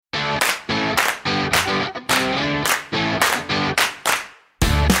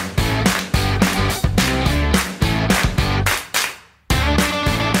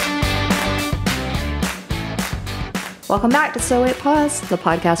Welcome back to So Wait Pause, the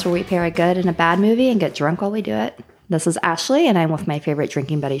podcast where we pair a good and a bad movie and get drunk while we do it. This is Ashley, and I'm with my favorite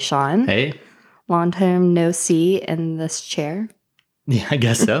drinking buddy, Sean. Hey. Long time no see in this chair. Yeah, I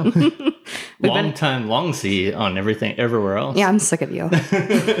guess so. Long see on everything, everywhere else. Yeah, I'm sick of you.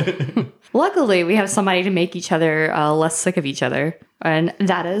 Luckily, we have somebody to make each other less sick of each other. And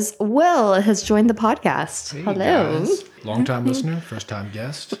that is Will has joined the podcast. Hey, hello. Guys. Long-time listener, first-time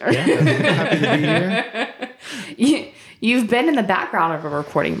guest. Yeah. Happy to be here. You've been in the background of a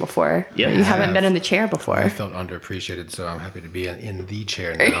recording before. Yeah, you haven't been in the chair before. I felt underappreciated, so I'm happy to be in the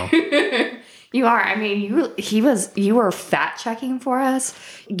chair now. You are. I mean, you were fact checking for us.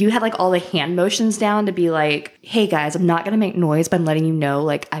 You had like all the hand motions down to be like, hey guys, I'm not going to make noise, but I'm letting you know,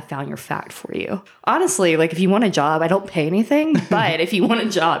 like, I found your fact for you. Honestly, like if you want a job, I don't pay anything, but if you want a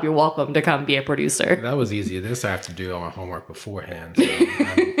job, you're welcome to come be a producer. That was easy. This I have to do all my homework beforehand.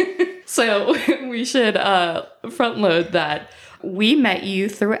 So we should front load that we met you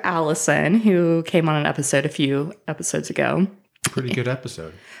through Allison, who came on an episode a few episodes ago. Pretty good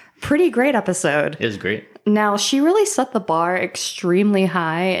episode. Pretty great episode. It was great. Now, she really set the bar extremely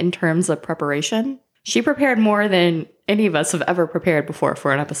high in terms of preparation. She prepared more than any of us have ever prepared before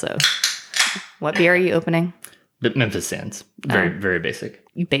for an episode. What beer are you opening? But Memphis Sands. Very basic.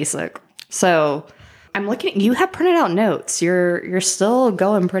 Basic. So I'm looking. You have printed out notes. You're still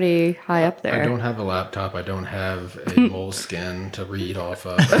going pretty high up there. I don't have a laptop. I don't have a moleskin to read off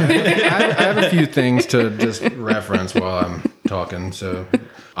of. I have a few things to just reference while I'm talking. So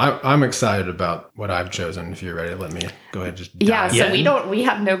I'm excited about what I've chosen. If you're ready, let me go ahead and just dive so we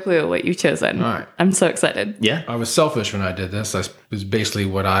have no clue what you've chosen. All right. I'm so excited. Yeah. I was selfish when I did this. It was basically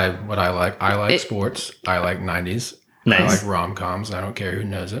what I like. I like sports. I like 90s. Nice. I like rom-coms. I don't care who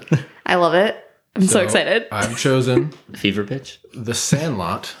knows it. I love it. I'm so excited. I've chosen Fever Pitch. The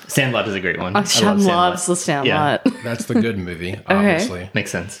Sandlot. Sandlot is a great one. Oh, Sean loves The Sandlot. Yeah. That's the good movie, obviously.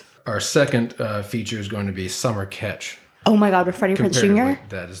 Makes sense. Our second feature is going to be Summer Catch. Oh my God, with Freddie Prinze Jr.? Comparatively,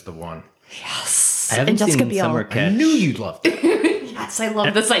 that is the one. Yes. I haven't and Jessica seen Biel. Summer I Catch. knew you'd love it. Yes, I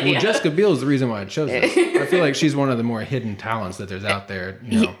love this idea. Well, Jessica Biel is the reason why I chose this. I feel like she's one of the more hidden talents that there's out there.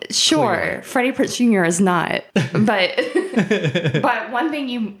 You know, Sure, clearly. Freddie Prinze Jr. is not, but one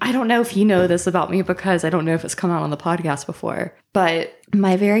thing I don't know if you know this about me because I don't know if it's come out on the podcast before, but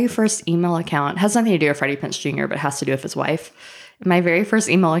my very first email account has nothing to do with Freddie Prinze Jr., but it has to do with his wife. My very first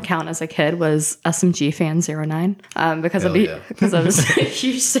email account as a kid was SMG Fan 09 because I was a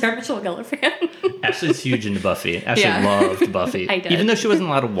huge Sarah Michelle Gellar fan. Ashley's huge into Buffy. Ashley loved Buffy. I did. Even though she wasn't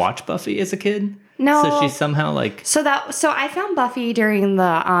allowed to watch Buffy as a kid. No. So she's somehow like... So I found Buffy during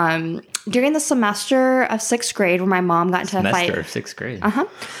the semester of 6th grade where my mom got into a fight. Semester of 6th grade.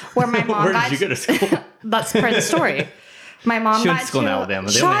 Where my mom Where got did you go to school? That's part of the story. My mom She got went to school in Alabama.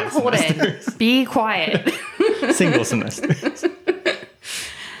 They Sean only have Holden, semesters. be quiet. Single semester.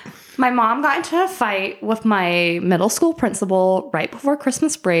 My mom got into a fight with my middle school principal right before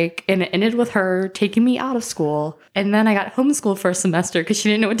Christmas break, and it ended with her taking me out of school. And then I got homeschooled for a semester because she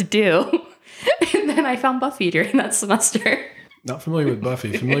didn't know what to do. And then I found Buffy during that semester. Not familiar with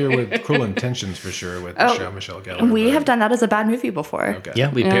Buffy. Familiar with Cruel Intentions for sure with Sarah Michelle Gellar. We have done that as a bad movie before. Okay.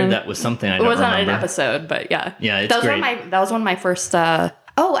 Yeah, we paired that with something I It don't wasn't remember. an episode, but yeah. Yeah, it's that was great. That was one of my first...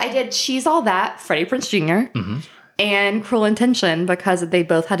 I did She's All That, Freddie Prinze Jr., and Cruel Intention because they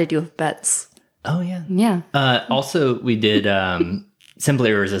both had to do with bets. Oh, yeah. Yeah. Also, we did Simply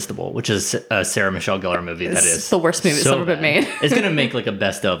Irresistible, which is a Sarah Michelle Gellar movie that is the worst movie that's ever been made. It's going to make like a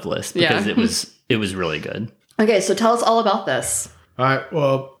best of list because it was really good. Okay, so tell us all about this. All right.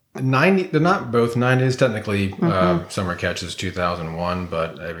 Well, they're not both 90s. Technically, Summer Catch is 2001,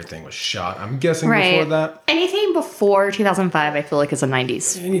 but everything was shot. I'm guessing before that. Anything before 2005, I feel like is a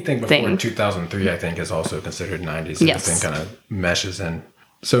 90s. Anything before thing. 2003, I think, is also considered 90s. Yes. Everything kind of meshes in.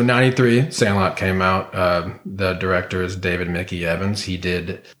 So 93, Sandlot came out. The director is David Mickey Evans. He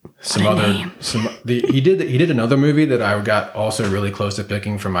did he did another movie that I got also really close to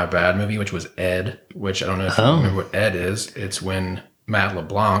picking for my bad movie, which was Ed, which I don't know if you remember what Ed is. It's when Matt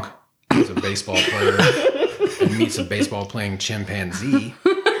LeBlanc is a baseball player and meets a baseball playing chimpanzee.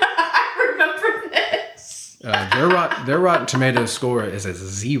 I remember this. Their Rotten Tomatoes score is a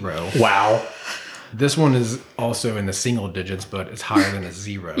 0. Wow. This one is also in the single digits, but it's higher than a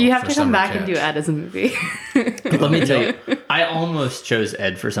 0. You have for to come Summer back Catch. and do Ed as a movie. Let me tell you, I almost chose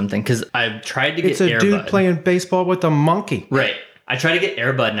Ed for something because I tried to get It's a Air dude Bud. playing baseball with a monkey. Right. I tried to get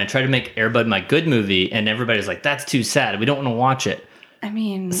Air Bud, and I tried to make Air Bud my good movie, and everybody's like, that's too sad. We don't want to watch it. I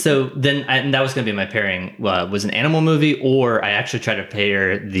mean... So then, and that was going to be my pairing, was an animal movie, or I actually tried to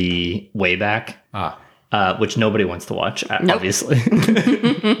pair the Way Back. which nobody wants to watch, Nope. obviously.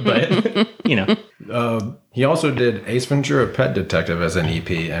 But, you know. He also did Ace Ventura: Pet Detective as an EP,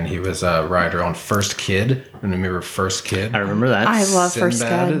 and he was a writer on First Kid. Remember First Kid? I remember that. I love First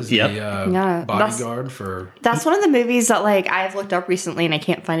Sinbad Kid. is Yep. the Yeah, bodyguard for. That's one of the movies that like I've looked up recently and I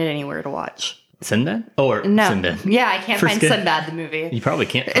can't find it anywhere to watch. Sinbad? Or No. Sinbad. Yeah, I can't First find Kid. Sinbad the movie. You probably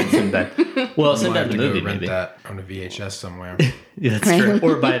can't find Sinbad. Well, Might Sinbad have the to go movie, rent maybe. that on a VHS somewhere. Yeah, that's true.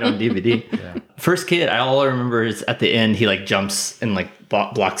 Or buy it on DVD. First Kid, all I remember is at the end, he like jumps and like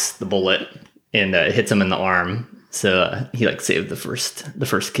blocks the bullet and hits him in the arm. So he like saved the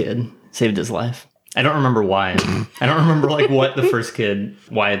first kid, saved his life. I don't remember why. I don't remember like what the first kid,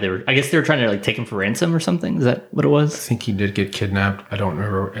 why they were, I guess they were trying to like take him for ransom or something. Is that what it I was? think he did get kidnapped. I don't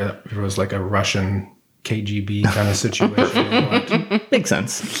remember if it was like a Russian KGB kind of situation. or what. Makes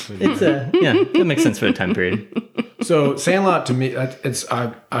sense. It's yeah, it makes sense for the time period. So Sandlot to me, it's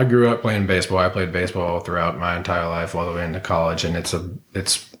I grew up playing baseball. I played baseball throughout my entire life, all the way into college, and it's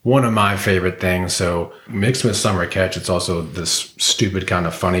one of my favorite things. So mixed with Summer Catch, it's also this stupid kind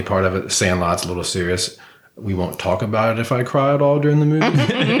of funny part of it. Sandlot's a little serious. We won't talk about it if I cry at all during the movie.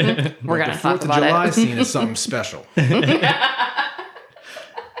 We're gonna The talk 4th of about July it. scene is something special.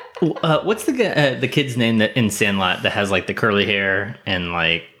 What's the kid's name that in Sandlot that has like the curly hair and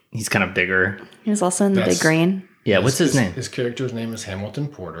like he's kind of bigger? He was also in The Big Green. Yeah, what's his name? His character's name is Hamilton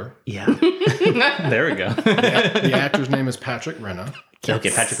Porter. Yeah. There we go. The actor's name is Patrick Renna.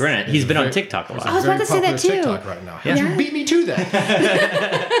 Okay, Patrick Rennet. He's been on TikTok a I lot. was about to say Very that too. popular TikTok right now. You beat me to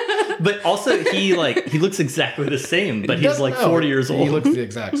that. But also he looks exactly the same, but he's like 40 years old. He looks the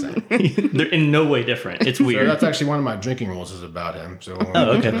exact same. They're in no way different. It's So weird. that's actually one of my drinking rules is about him. So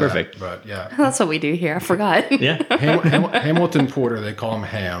okay, perfect. But yeah, That's what we do here. I forgot. Yeah. Hamilton Porter, they call him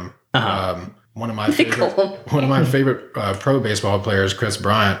Ham. One of my call favorite pro baseball players, Chris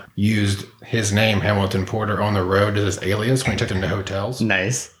Bryant, used his name Hamilton Porter on the road as his alias when he took into hotels.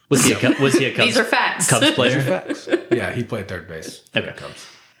 Nice. Was he a Cubs These are facts. Cubs player? Facts. Yeah, he played third base. for the Okay. Cubs.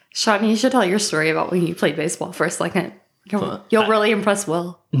 Sean, you should tell your story about when you played baseball for a second. You'll really impress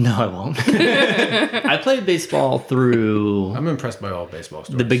Will. No, I won't. I played baseball through I'm impressed by all baseball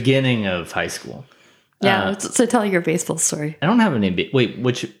stories. the beginning of high school. Yeah, so tell your baseball story. I don't have any. Wait,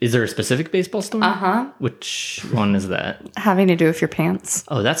 which is there a specific baseball story? Uh-huh. Which one is that? Having to do with your pants.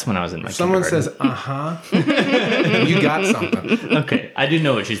 Oh, that's when I was in my Someone kindergarten. says, you got something. Okay, I do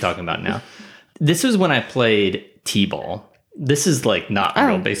know what she's talking about now. This was when I played t-ball. This is like not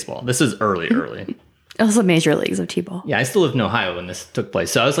real baseball. This is early. It was the major leagues of T-ball. Yeah, I still lived in Ohio when this took place.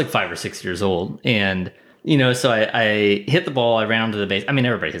 So I was like 5 or 6 years old. And, so I hit the ball, I ran onto the base. I mean,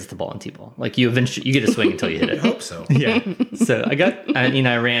 everybody hits the ball in T-ball. Like you eventually, you get a swing until you hit it. I hope so. Yeah. So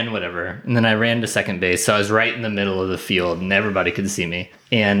I ran whatever. And then I ran to second base. So I was right in the middle of the field and everybody could see me.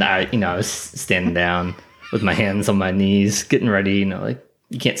 And I was standing down with my hands on my knees, getting ready, like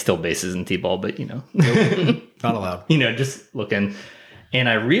you can't steal bases in T-ball, but Not allowed. just looking. And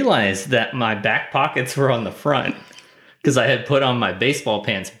I realized that my back pockets were on the front because I had put on my baseball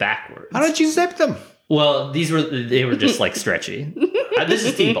pants backwards. How did you zip them? Well, they were just like stretchy. This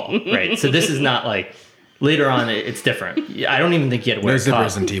is T-ball, right? So this is not like later on. It's different. I don't even think you had to wear No a cup.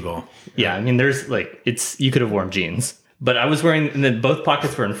 zippers in T-ball. Yeah, I mean, there's like you could have worn jeans, but I was wearing, and then both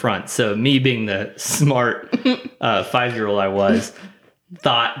pockets were in front. So me being the smart 5-year-old I was,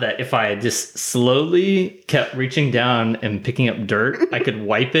 thought that if I just slowly kept reaching down and picking up dirt, I could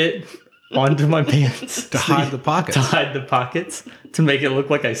wipe it onto my pants To hide the pockets. to make it look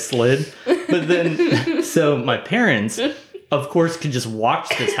like I slid. But then, so my parents, of course, could just watch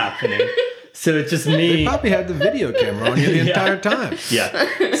this happening. So it's just me. They probably had the video camera on you the entire time.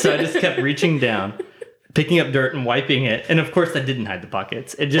 Yeah. So I just kept reaching down, picking up dirt and wiping it. And of course, that didn't hide the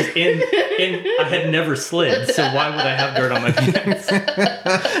pockets. It just, and I had never slid. So why would I have dirt on my pants?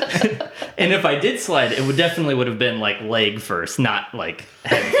 And if I did slide, it definitely would have been like leg first, not like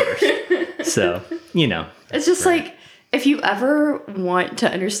head first. So, It's just like, if you ever want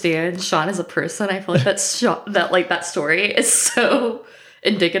to understand Sean as a person, I feel like that story is so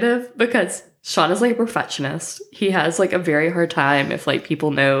indicative because Sean is like a perfectionist. He has like a very hard time if like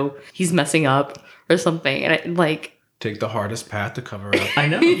people know he's messing up or something. And Take the hardest path to cover up. I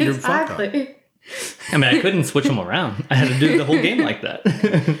know. Your fuck up. exactly. I mean, I couldn't switch them around. I had to do the whole game like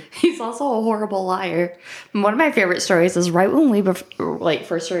that. He's also a horrible liar. One of my favorite stories is right when we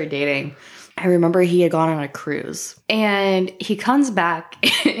first started dating. I remember he had gone on a cruise and he comes back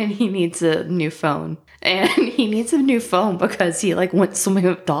and he needs a new phone. And he needs a new phone because he went swimming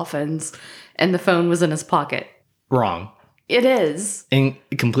with dolphins and the phone was in his pocket. Wrong. It is.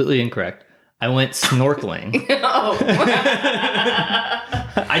 Completely incorrect. I went snorkeling. Oh.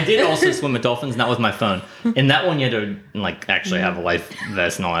 I did also swim with dolphins, not with my phone. And that one, you had to like actually have a life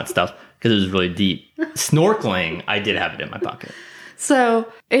vest and all that stuff because it was really deep. Snorkeling, I did have it in my pocket.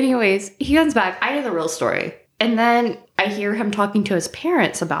 So, anyways, he comes back. I know the real story. And then I hear him talking to his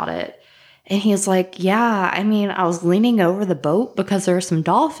parents about it. And he's like, yeah, I mean, I was leaning over the boat because there were some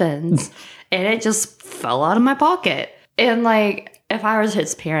dolphins and it just fell out of my pocket. And like, if I was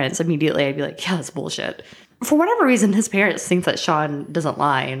his parents, immediately I'd be like, yeah, that's bullshit. For whatever reason, his parents think that Sean doesn't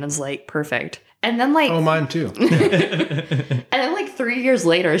lie and is like, perfect. And then like, Oh, mine too. and then like 3 years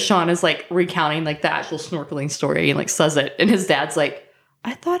later, Sean is like recounting like the actual snorkeling story and like says it. And his dad's like,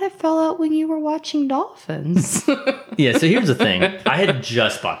 I thought it fell out when you were watching dolphins. Yeah, so here's the thing. I had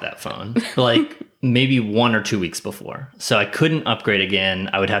just bought that phone, like maybe 1 or 2 weeks before. So I couldn't upgrade again.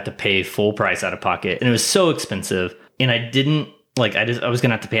 I would have to pay full price out of pocket. And it was so expensive. And I didn't, like, I was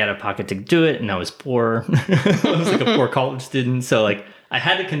going to have to pay out of pocket to do it. And I was poor. I was like a poor college student. So, like, I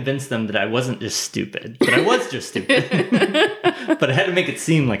had to convince them that I wasn't just stupid. But I was just stupid. But I had to make it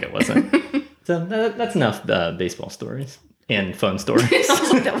seem like it wasn't. So that's enough baseball stories. And phone stories.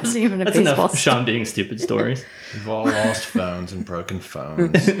 That wasn't even a That's baseball enough Sean being stupid stories. We've all lost phones and broken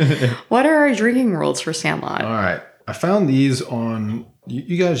phones. What are our drinking rules for Sandlot? All right. I found these on,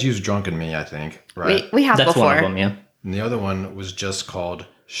 you guys use Drunken Me, I think, right? We have That's before. one of them, yeah. And the other one was just called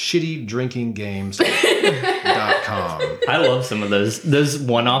shittydrinkinggames.com. I love some of those. Those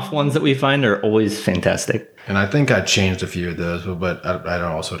one-off ones that we find are always fantastic. And I think I changed a few of those, but I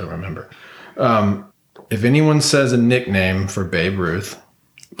also don't remember. If anyone says a nickname for Babe Ruth,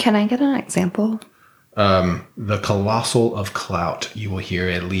 Can I get an example? the Colossal of Clout, you will hear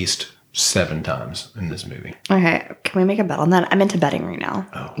at least 7 times in this movie. Okay, can we make a bet on that? I'm into betting right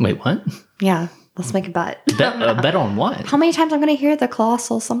now. Wait, what? Yeah, let's make a bet. Bet on what? How many times I'm going to hear the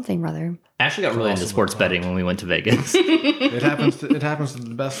colossal something, brother? Ashley got really into sports betting when we went to Vegas. It happens to the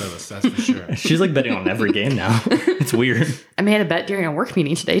best of us, that's for sure. She's like betting on every game now. It's weird. I made a bet during a work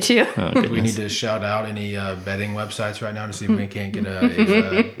meeting today, too. Oh, goodness. We need to shout out any betting websites right now to see if we can't get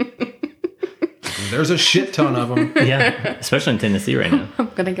a there's a shit ton of them. Yeah, especially in Tennessee right now. I'm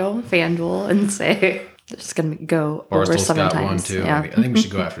going to go on FanDuel and say they're just going to go over Barstool's 7 got times. one too. Yeah. I think we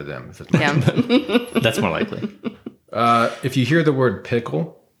should go after them. If it's Yeah. That's more likely. If you hear the word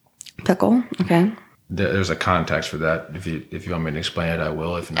pickle, Pickle. Okay. there's a context for that. If you want me to explain it, I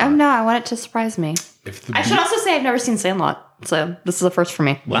will. If not, Oh, no, I want it to surprise me. if the I should also say I've never seen Sandlot, so this is a first for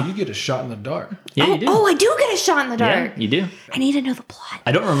me. well, you get a shot in the dark. Yeah, you do. Oh, I do get a shot in the Yeah, dark. you do. I need to know the plot.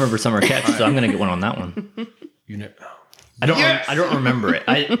 I don't remember Summer Catch, so I'm going to get one on that one. You know, I don't remember it.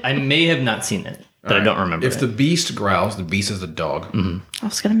 I may have not seen it, but I don't remember if it. the beast growls, the beast is the dog. I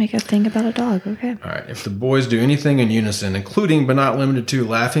was going to make a thing about a dog. Okay. All right. If the boys do anything in unison, including but not limited to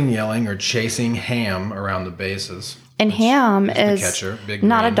laughing, yelling, or chasing Ham around the bases. And Ham the is catcher, big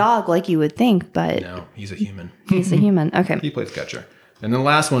not brain. a dog like you would think, but No, he's a human. he's a human. Okay. He plays catcher. And the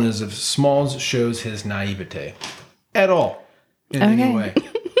last one is if Smalls shows his naivete at all in any Okay. way.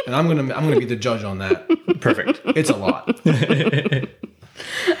 And I'm gonna be the judge on that. Perfect. It's a lot.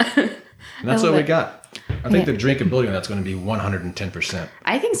 And that's what we got. I think the drinkability on that's going to be 110%.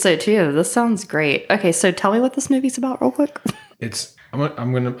 I think so too. This sounds great. Okay, so tell me what this movie's about real quick.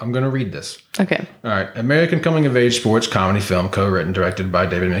 I'm gonna read this. Okay. All right. American coming of age sports comedy film co-written, directed by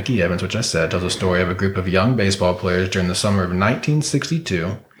David Mickey Evans, which I said, tells the story of a group of young baseball players during the summer of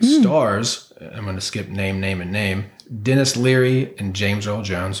 1962. Stars, I'm going to skip name, Dennis Leary and James Earl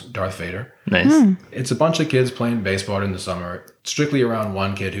Jones, Darth Vader. Nice. It's a bunch of kids playing baseball in the summer, strictly around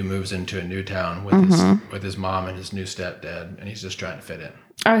one kid who moves into a new town with his mom and his new stepdad, and he's just trying to fit in.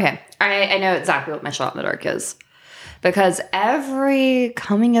 Okay. I know exactly what my shot in the dark is. Because every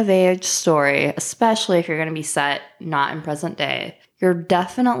coming of age story, especially if you're going to be set not in present day, you're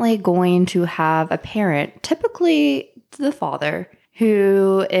definitely going to have a parent, typically the father,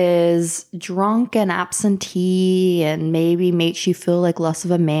 who is drunk and absentee and maybe makes you feel like less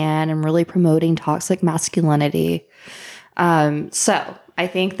of a man and really promoting toxic masculinity. So I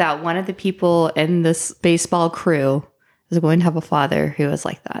think that one of the people in this baseball crew is going to have a father who is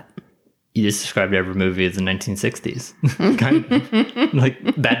like that. You just described every movie of the 1960s. Kind of.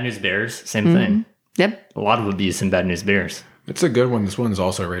 Like Bad News Bears, same thing. Yep. A lot of abuse in Bad News Bears. It's a good one. This one's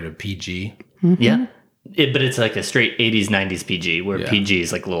also rated PG. Yeah. But it's like a straight 80s, 90s PG, where Yeah. PG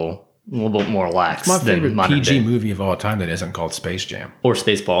is like a little bit more lax My than favorite modern PG day. movie of all time that isn't called Space Jam. Or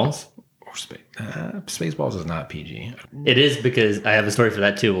Spaceballs. Or Spaceballs is not PG. It is because I have a story for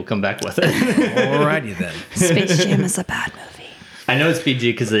that too. We'll come back with it. Alrighty then. Space Jam is a bad movie. I know it's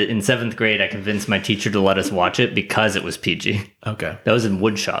PG because in 7th grade, I convinced my teacher to let us watch it because it was PG. Okay. That was in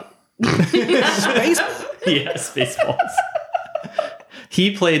woodshop. Spaceballs. Yeah, Spaceballs.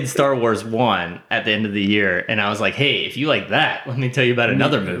 He played Star Wars 1 at the end of the year, and I was like, hey, if you like that, let me tell you about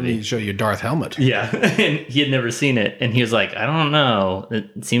another Let movie. me show you Darth Helmet. Yeah, and he had never seen it, and he was like, I don't know,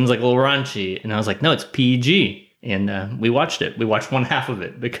 it seems like a little raunchy. And I was like, no, it's PG. And we watched it. We watched one half of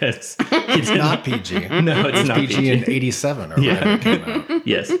it because It's not PG. no, it's not PG in 87 or whatever it came out.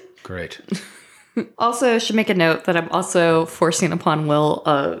 Yes. Great. Also, should make a note that I'm also forcing upon Will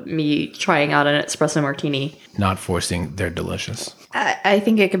me trying out an espresso martini. Not forcing, they're delicious. I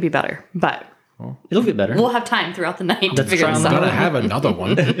think it could be better, but It'll get better. we'll have time throughout the night to figure try this I'm going to out. have another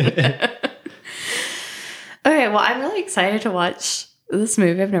one. Okay, well, I'm really excited to watch this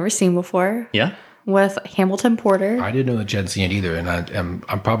movie I've never seen before Yeah. with Hamilton Porter. I didn't know that you had seen it either, and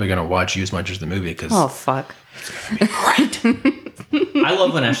I'm probably going to watch you as much as the movie because Oh, fuck. I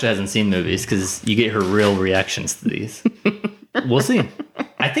love when Ashley hasn't seen movies because you get her real reactions to these. We'll see.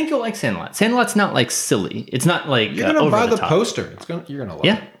 I think you'll like Sandlot. Sandlot's not like silly. It's not like you're going to over buy the top. poster. You're going to love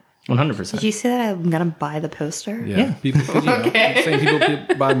Yeah, it. 100%. Did you say that I'm going to buy the poster? Yeah. People, same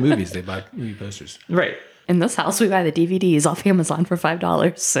people buy movies. They buy movie posters. Right. In this house, we buy the DVDs off Amazon for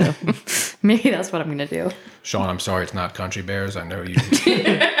 $5. So maybe that's what I'm going to do. Sean, I'm sorry, it's not Country Bears. I know you.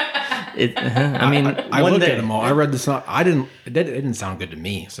 I mean, I one looked day, at them all. I read the song. It didn't sound good to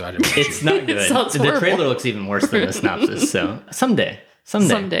me, so I didn't watch It's it. not good. Sounds The horrible. trailer looks even worse than the synopsis. So someday.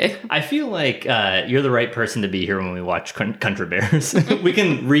 Someday. I feel like you're the right person to be here when we watch Country Bears. We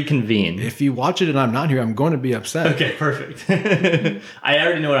can reconvene. If you watch it and I'm not here, I'm going to be upset. Okay, perfect. I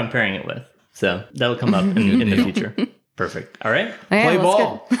already know what I'm pairing it with. So that'll come up in the future. Perfect. All right. Okay, Play let's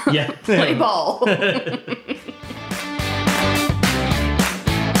ball. get- Yeah. Play ball.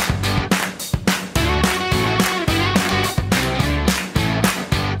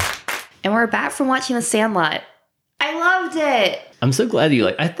 And we're back from watching The Sandlot. I loved it. I'm so glad you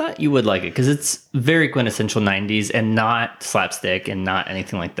like. I thought you would like it because it's very quintessential 90s and not slapstick and not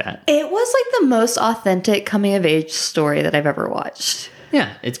anything like that. It was like the most authentic coming of age story that I've ever watched.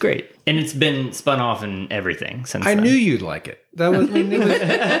 Yeah, it's great. And it's been spun off in everything since I then. knew you'd like it. That was,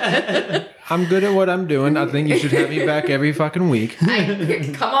 I'm good at what I'm doing. I think you should have me back every fucking week.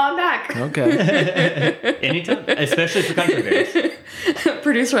 Come on back. Okay. Anytime, especially for Country Bears.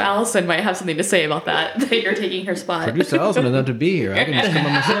 Producer Allison might have something to say about that you're taking her spot. Producer Allison doesn't have to be here. I can just come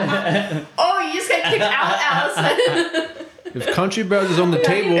on myself. Oh, you just got kicked out, Allison. If Country Bears is on the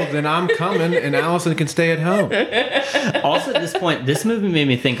table, then I'm coming and Allison can stay at home. Also, at this point, this movie made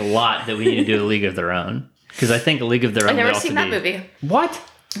me think a lot that we need to do a League of Their Own. Because I think a League of Their Own I've never would also seen that be- movie. What?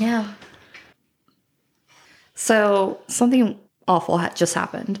 Yeah. So something awful just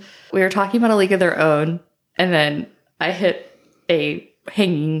happened. We were talking about A League of Their Own, and then I hit a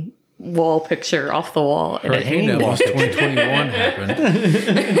hanging wall picture off the wall, and it Hurricane Devils 2021 happened.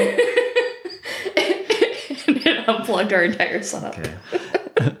 it unplugged our entire setup.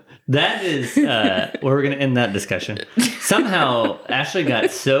 That is where we're going to end that discussion. Somehow, Ashley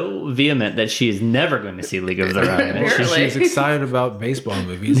got so vehement that she is never going to see League of Their Own. Apparently. She's excited about baseball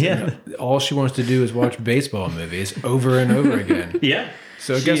movies. Yeah. And all she wants to do is watch baseball movies over and over again. Yeah.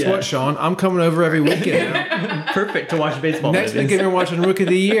 So guess what, Sean? I'm coming over every weekend now. Perfect to watch baseball Next movies. weekend, we're watching Rookie of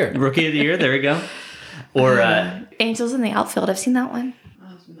the Year. Rookie of the Year, there we go. Or, Angels in the Outfield. I've seen that one.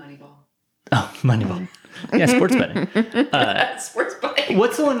 Moneyball. Yeah, sports betting. Sports betting.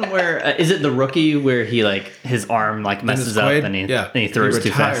 What's the one where, is it the Rookie where he, like, his arm, like, messes up and he throws too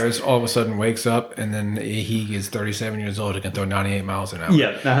fast? retires, all of a sudden wakes up, and then he is 37 years old and can throw 98 miles an hour. Yeah.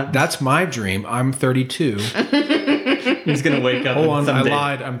 Uh-huh. That's my dream. I'm 32. He's going to wake up Hold on, I someday.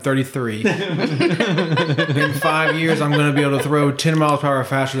 lied. I'm 33. In 5 years, I'm going to be able to throw 10 miles per hour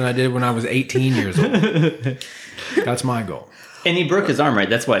faster than I did when I was 18 years old. That's my goal. And he broke his arm, right?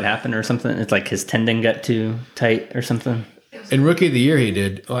 That's what happened or something? It's like his tendon got too tight or something? In Rookie of the Year, he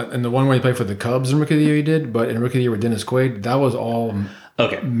did. And the one where he played for the Cubs in Rookie of the Year, he did. But in Rookie of the Year with Dennis Quaid, that was all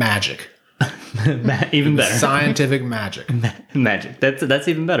Okay. magic. Even better. Scientific magic. Magic. That's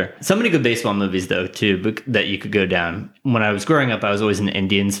even better. So many good baseball movies, though, too, that you could go down. When I was growing up, I was always an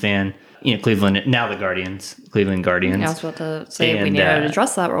Indians fan. You know, Cleveland, now the Guardians. Cleveland Guardians. I was about to say we And, need to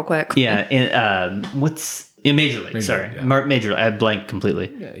address that real quick. Yeah. And, what's... Yeah, Major League, sorry. League, yeah. Major League. I blanked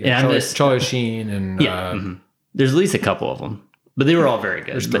completely. Yeah, And Charlie Sheen and yeah. There's at least a couple of them. But they were all very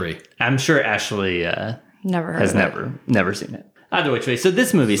good. There's But 3. I'm sure Ashley Never heard has of it. never seen it. Either which way. So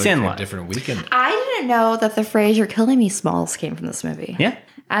this movie, like a Sandlot. different weekend. I didn't know that the phrase "You're killing me, Smalls" came from this movie. Yeah.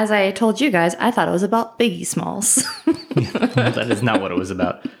 As I told you guys, I thought it was about Biggie Smalls. That is not what it was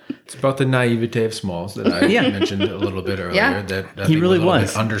about. It's about the naivete of Smalls that I mentioned a little bit earlier. Yeah. That I He think really a little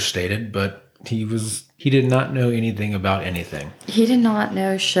was. bit understated, but he did not know anything about anything. He did not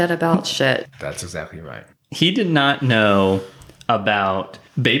know shit about shit. That's exactly right. He did not know about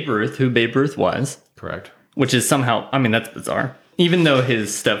Babe Ruth, who Babe Ruth was, Correct. which is somehow, I mean, that's bizarre. Even though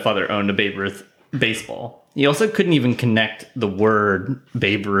his stepfather owned a Babe Ruth baseball, he also couldn't even connect the word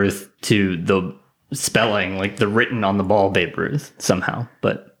Babe Ruth to the spelling, like the written on the ball Babe Ruth somehow.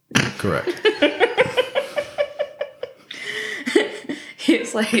 But Correct.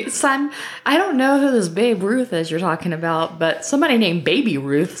 He's like, son, I don't know who this Babe Ruth is you're talking about, but somebody named Baby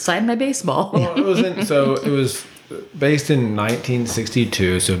Ruth signed my baseball. Well, it was based in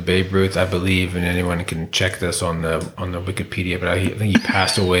 1962. So Babe Ruth, I believe, and anyone can check this on the Wikipedia, but I think he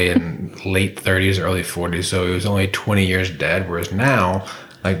passed away in late 30s, early 40s. So he was only 20 years dead. Whereas now,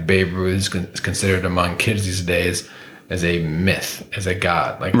 like Babe Ruth is considered among kids these days as a myth, as a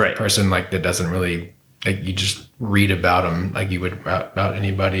god, like Right. a person like that doesn't really, like, you just read about him like you would about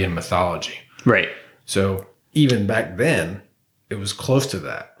anybody in mythology. right. So even back then, it was close to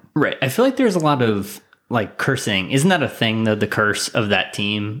that. Right. I feel like there's a lot of like cursing. Isn't that a thing though, the curse of that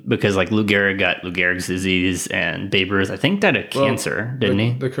team? Because like Lou Gehrig got Lou Gehrig's disease and Babe Ruth, I think, died of cancer, didn't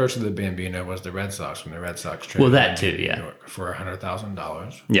he? The curse of the Bambino was the Red Sox when the Red Sox traded Well, that him too, to yeah. New York for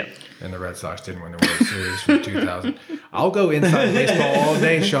 $100,000, Yeah. and the Red Sox didn't win the World Series for 2000. I'll go inside baseball all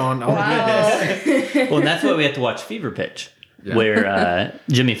day, Sean. I'll do this. Well, and that's why we have to watch Fever Pitch, where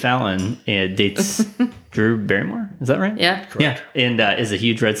Jimmy Fallon dates Drew Barrymore. Is that right? Yeah. Yeah. And is a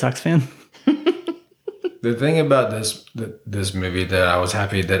huge Red Sox fan. The thing about this movie that I was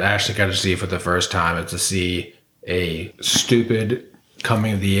happy that I actually got to see for the first time is to see a stupid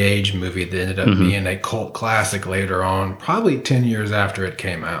coming of the age movie that ended up being a cult classic later on, probably 10 years after it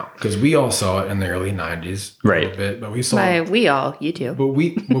came out. Because we all saw it in the early 90s, a Right. little bit, but we saw By we all, you too. but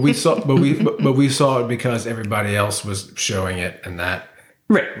we saw it because everybody else was showing it, and that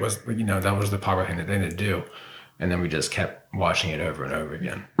Right. was, that was the popular thing that they did do. And then we just kept watching it over and over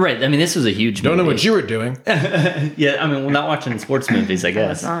again. Right. I mean, this was a huge Don't know movie. what you were doing. Yeah. I mean, we're not watching sports movies, I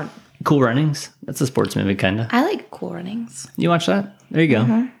guess. It's not. Cool Runnings. That's a sports movie, kind of. I like Cool Runnings. You watch that? There you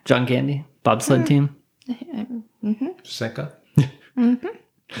go. John Candy, bobsled team. Senka?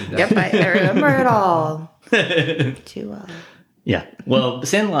 Yep, I remember it all. Too well. Yeah. Well,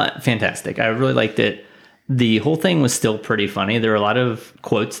 Sandlot, fantastic. I really liked it. The whole thing was still pretty funny. There were a lot of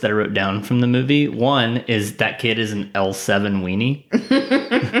quotes that I wrote down from the movie. One is that kid is an L7 weenie.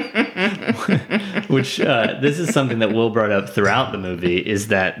 Which this is something that Will brought up throughout the movie, is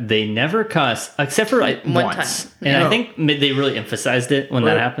that they never cuss except for like One once. time. And No. I think they really emphasized it when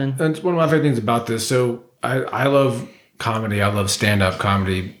that happened. And it's one of my favorite things about this. So I love comedy. I love stand-up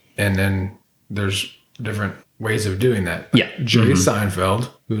comedy. And then there's different ways of doing that. Yeah. Jerry Seinfeld,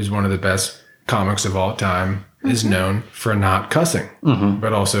 who's one of the best comics of all time, is known for not cussing,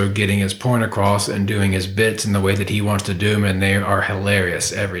 but also getting his point across and doing his bits in the way that he wants to do them. And they are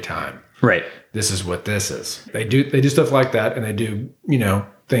hilarious every time. Right. This is what this is. They do stuff like that, and they do,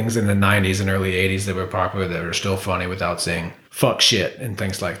 things in the 90s and early 80s that were popular that are still funny without saying fuck shit and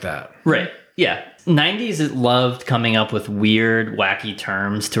things like that. Right. Yeah. 90s it loved coming up with weird, wacky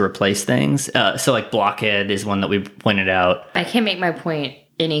terms to replace things. So like blockhead is one that we pointed out. I can't make my point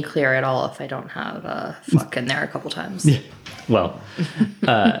any clearer at all if I don't have fuck in there a couple times. Well,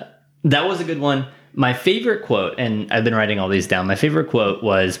 that was a good one. My favorite quote, and I've been writing all these down, my favorite quote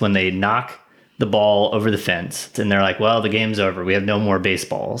was when they knock the ball over the fence and they're like, well, the game's over. We have no more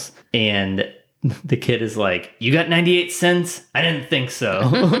baseballs. And the kid is like, you got 98 cents? I didn't think so.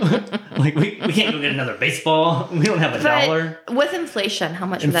 Like, we can't go get another baseball. We don't have a dollar. But with inflation, how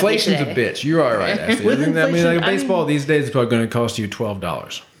much Inflation's would that be a today? bitch. You're all right, Ashley. With I mean, inflation, like a baseball these days is probably going to cost you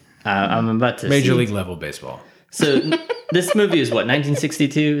 $12. I'm about to Major see. league level baseball. So this movie is what,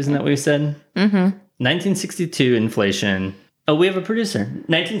 1962? Isn't that what you said? Mm-hmm. 1962 inflation. Oh, we have a producer.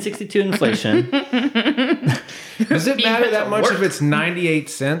 1962 inflation. Does it matter put that to much work. if it's 98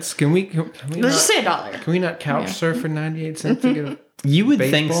 cents? Can we Let's not, just say $1. can we not couch surf for 98 cents to get a You would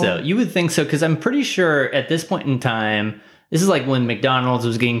think baseball? so. You would think so, because I'm pretty sure at this point in time, this is like when McDonald's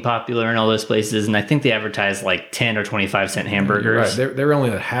was getting popular in all those places, and I think they advertised like 10 or 25 cent hamburgers. Right, they're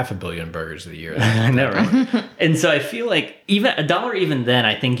only at 500 million burgers a year. I know, right? And so I feel like even $1 even then,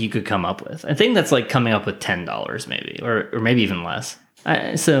 I think you could come up with. I think that's like coming up with $10 maybe, or maybe even less.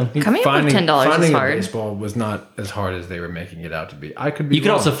 So Coming up with $10 is finding hard. a baseball was not as hard as they were making it out to be. I could be you could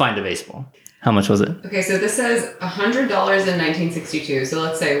wrong. also find a baseball. How much was it? Okay, so this says $100 in 1962. So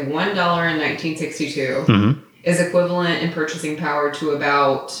let's say $1 in 1962 is equivalent in purchasing power to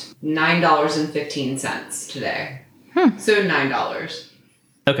about $9.15 today. So $9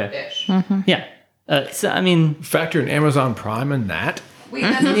 Okay. ish. Yeah. So I mean, factor in Amazon Prime and that. Wait,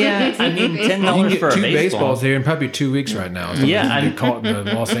 that's Yeah, I mean, $10 You can get for a two baseball. baseballs here in probably 2 weeks right now. So Yeah, you get caught in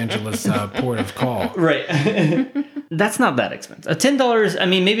the Los Angeles port of call. Right. That's not that expensive. $10, I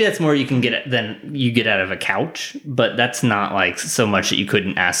mean, maybe that's more you can get than you get out of a couch, but that's not like so much that you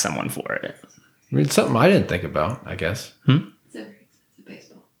couldn't ask someone for it. I mean, it's something I didn't think about, I guess. It's a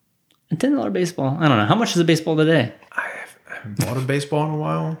baseball. A $10 baseball. I don't know. How much is a baseball today? I haven't bought a baseball in a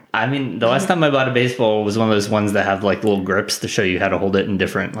while. I mean, the last time I bought a baseball was one of those ones that have like little grips to show you how to hold it in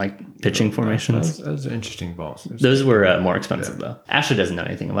different like pitching formations. Those are interesting balls. Those were more expensive though. Ashley doesn't know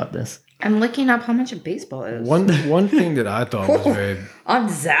anything about this. I'm looking up how much a baseball is. One thing that I thought was very On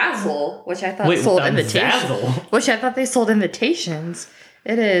Zazzle, which I thought Wait, sold on invitations. Zazzle? Which I thought they sold invitations.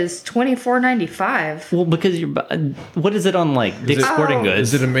 It is $24.95. Well, because what is it on like Dick's it- Sporting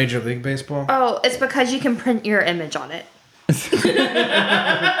Goods? Is it a Major League Baseball? Oh, it's because you can print your image on it.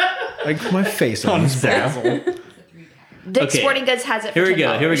 Like my face on on this. Zazzle? Dick's Okay. Sporting Goods has it for Here we go.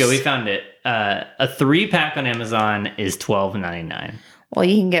 $10. Here we go. We found it. A 3-pack on Amazon is $12.99. Well,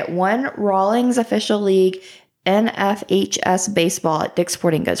 you can get one Rawlings Official League NFHS baseball at Dick's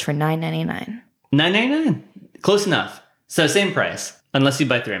Sporting Goods for $9.99. $9.99. Close enough. So same price, unless you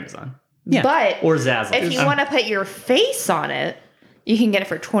buy through Amazon. Yeah. But or Zazzle. if you want to put your face on it, you can get it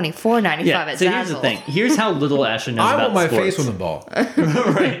for $24.95 yeah. at So Zazzle. here's the thing. Here's how little Ashley knows I about want my sports. face on the ball.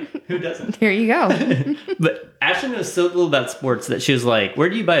 Right. Who doesn't? Here you go. But Ashley knows so little about sports that she was like, "Where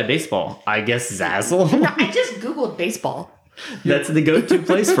do you buy a baseball?" I guess Zazzle. No, I just Googled baseball. That's the go-to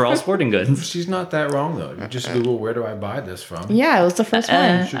place for all sporting goods. She's not that wrong though. You just Google where do I buy this from? Yeah, it was the first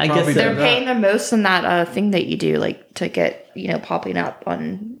one. Should I guess probably so. do They're that. paying the most in that thing that you do, like to get, popping up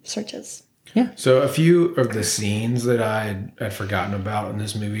on searches. So a few of the scenes that I had forgotten about in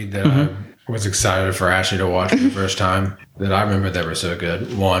this movie that I was excited for Ashley to watch for the first time that I remember that were so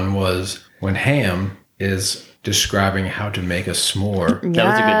good. One was when Ham is describing how to make a s'more. That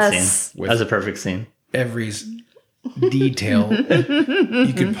was a good Yes. scene. That was a perfect scene. Every detail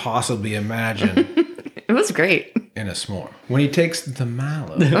you could possibly imagine It was great. in a s'more. When he takes the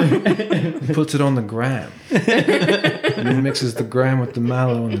mallow, and puts it on the graham, and then mixes the graham with the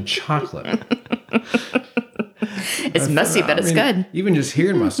mallow and the chocolate. It's messy, but it's good. Even just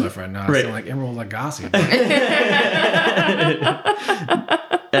hearing myself right now, I Right. sound like Emerald Lagasse.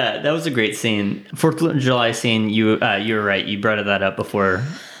 That was a great scene. 4th of July scene. You were right. You brought that up before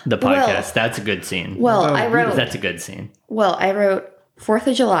the podcast. Well- That's a good scene. Well, I wrote That's a good scene. 4th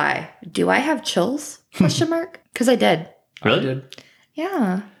of July. Do I have chills? Question mark. Because I did. Really?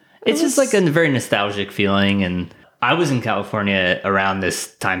 Yeah. It's just like a very nostalgic feeling. And I was in California around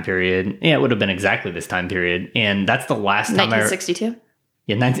this time period. Yeah, it would have been exactly this time period. And that's the last time 1962.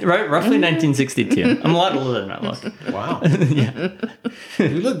 roughly 1962. I'm a lot older than I look. Wow. Yeah.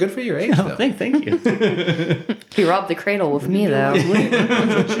 You look good for your age, though. Thank you. He robbed the cradle with me, though.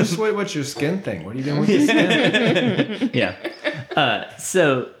 What's your skin thing? What are you doing with your skin? Yeah.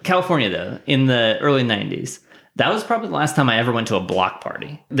 So California, though, in the early 90s, that was probably the last time I ever went to a block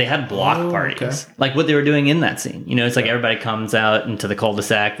party. They had block parties, like what they were doing in that scene. It's like everybody comes out into the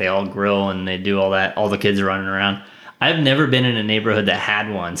cul-de-sac, they all grill and they do all that. All the kids are running around. I've never been in a neighborhood that had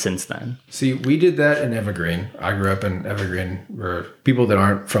one since then. See, we did that in Evergreen. I grew up in Evergreen, where people that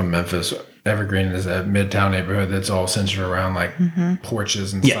aren't from Memphis, Evergreen is a midtown neighborhood that's all centered around like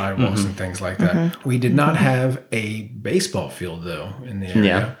porches and sidewalks and things like that. We did not have a baseball field though in the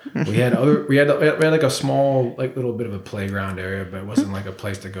area. We had like a small, like little bit of a playground area, but it wasn't like a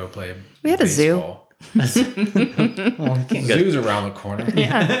place to go play. We had a zoo. baseball. Well, you can't go. Zoo's around the corner.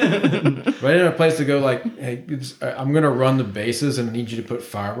 Yeah. But I didn't have a place to go like, hey, I'm going to run the bases and I need you to put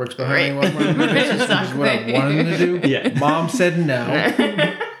fireworks behind me. Which is what I wanted to do. Yeah. Mom said no.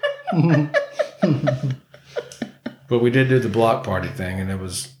 But we did do the block party thing, and it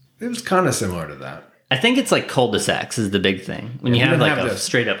was kind of similar to that. I think it's like cul-de-sacs is the big thing. When Yeah, you we have didn't like have a this.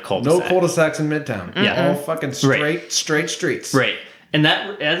 straight-up cul-de-sac. No cul-de-sacs in Midtown. Yeah. All fucking straight streets. Right. And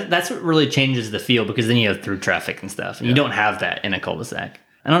that's what really changes the feel, because then you have through traffic and stuff. And you don't have that in a cul-de-sac.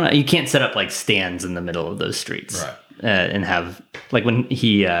 I don't know. You can't set up like stands in the middle of those streets. Right. And have like when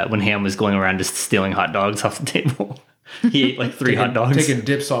Ham was going around just stealing hot dogs off the table. He ate like 3 hot dogs. Taking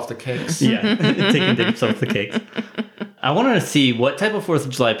dips off the cakes. Yeah, taking dips off the cakes. I wanted to see what type of 4th of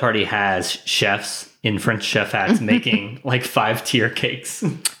July party has chefs in French chef hats making like 5-tier cakes.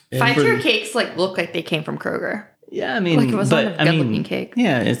 5-tier cakes look like they came from Kroger. Yeah, I mean, Like it was not a good-looking cake.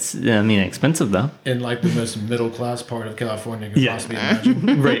 Yeah, it's expensive though. In like the most middle-class part of California you could Yeah. possibly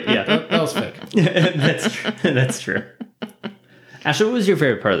imagine. Right? Yeah, That was fake. that's true. That's true. Ashley, what was your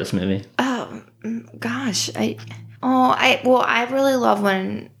favorite part of this movie? Oh, gosh. I really love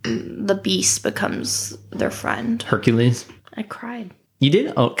when the beast becomes their friend. Hercules. I cried. You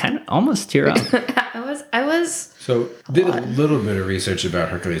did kind of almost tear up. I was. So did a little bit of research about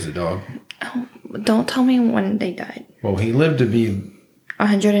Hercules the dog. Don't tell me when they died. Well, he lived to be,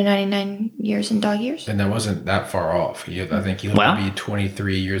 199 years in dog years? and that wasn't that far off. I think he lived Wow. to be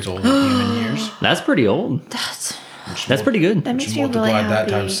 23 years old in human years. That's pretty old. That's pretty good. That makes me Multiply really that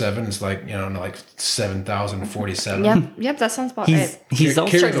happy. times 7, it's like, like 7,047. Yep, that sounds about He's right. he's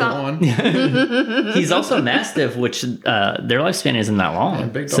Carry also the out. one. he's also mastiff, which their lifespan isn't that long.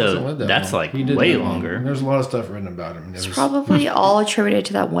 And big dogs don't So live that that's long. like He did way live long. longer. There's a lot of stuff written about him. It's probably all attributed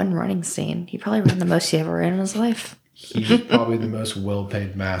to that one running scene. He probably ran the most he ever ran in his life. He's probably the most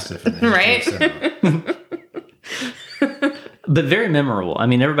well-paid mastiff in the history Right? of cinema. But very memorable. I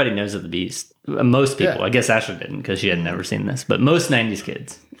mean, everybody knows of the Beast. Most people. Yeah. I guess Ashley didn't because she had never seen this. But most 90s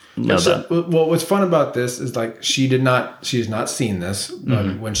kids know So, about. well, what's fun about this is like she has not seen this, but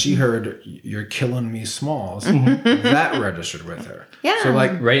Mm-hmm. when she heard "You're killing me, Smalls," that registered with her. Yeah. So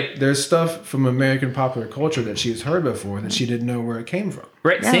like, Right. there's stuff from American popular culture that she's heard before that she didn't know where it came from.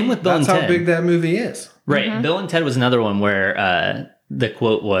 Right. Same with Bill That's and how Ted. big that movie is. Right. Bill and Ted was another one where the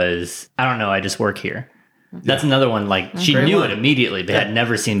quote was, "I don't know, I just work here." That's another one. Like she Great knew line. it immediately, but had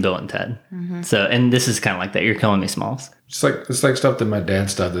never seen Bill and Ted. So, and this is kind of like that. You're killing me, Smalls. It's like stuff that my dad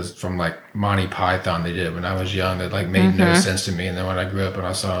stuff is from like Monty Python they did when I was young that like made no sense to me, and then when I grew up and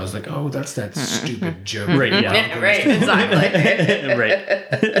I saw it, I was like, oh, that's that stupid joke. Right. Yeah. Right, exactly.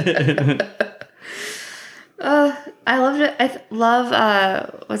 right. I loved it.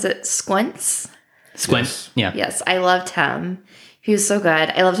 Love, was it Squints? Squint. Yes. Yeah. Yes, I loved him. He was so good.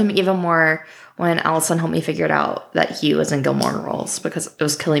 I loved him even more when Allison helped me figure out that he was in Gilmore Girls because it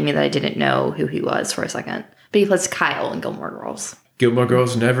was killing me that I didn't know who he was for a second. But he plays Kyle in Gilmore Girls. Gilmore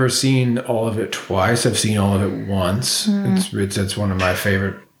Girls, never seen all of it twice. I've seen all of it once. It's one of my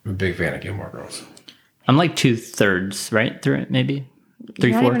favorite. I'm a big fan of Gilmore Girls. I'm like 2/3 right through it, maybe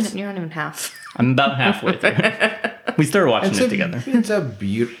 3/4. You're not even half. I'm about halfway through. We started watching it together. It's a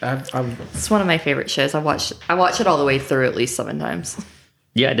beautiful. It's one of my favorite shows. I watch it all the way through at least 7 times.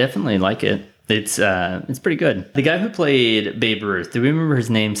 Yeah, I definitely like it. It's pretty good. The guy who played Babe Ruth, do we remember his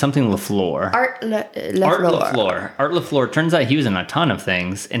name? Something LaFleur. Art Art LaFleur. Art LaFleur. Turns out he was in a ton of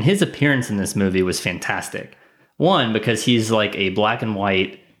things, and his appearance in this movie was fantastic. One, because he's like a black and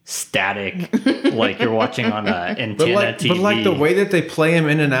white static, like you're watching on a antenna TV. But like the way that they play him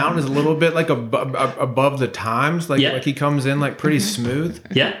in and out is a little bit like above the times. Like Yeah. like he comes in like pretty smooth.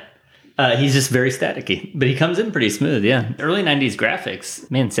 Yeah. He's just very staticky, but he comes in pretty smooth. Yeah. Early 90s graphics.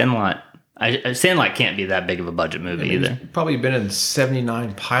 Man, Sandlot. Sandlot can't be that big of a budget movie either. Probably been in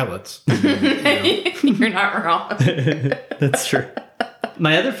 79 pilots. You're not wrong. That's true.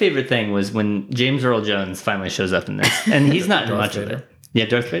 My other favorite thing was when James Earl Jones finally shows up in this, and he's not in Darth much of Vader. it. Yeah,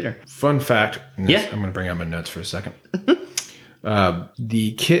 Darth Vader. Fun fact. Yeah. I'm going to bring out my notes for a second. All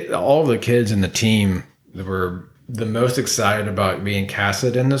the kids in the team that were the most excited about being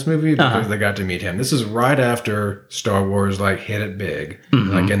casted in this movie because they got to meet him. This is right after Star Wars like hit it big,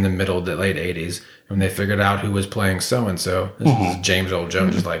 like in the middle of the late 80s, when they figured out who was playing so and so. This is James Earl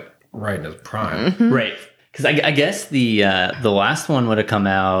Jones, just like right in his prime. Right. Because I guess the last one would have come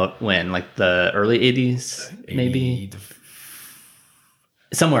out when, like the early 80s, maybe?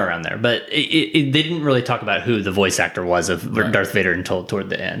 Somewhere around there. But they didn't really talk about who the voice actor was of Darth Vader until toward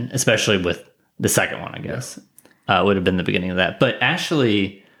the end, especially with the second one, I guess. Would have been the beginning of that. But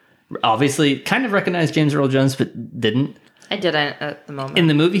Ashley obviously kind of recognized James Earl Jones, but didn't. I didn't at the moment. In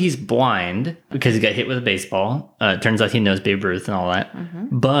the movie, he's blind because he got hit with a baseball. Turns out he knows Babe Ruth and all that.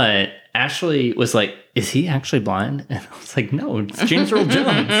 But Ashley was like, is he actually blind? And I was like, no, it's James Earl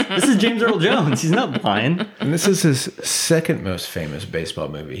Jones. This is James Earl Jones. He's not blind. And this is his second most famous baseball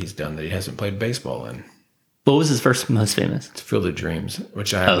movie he's done that he hasn't played baseball in. What was his first most famous? It's Field of Dreams,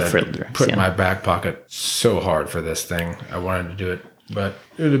 which I had Field to of Dreams, put in yeah. my back pocket so hard for this thing. I wanted to do it, but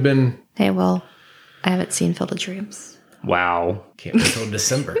it would have been Hey, well, I haven't seen Field of Dreams. Wow. can't wait until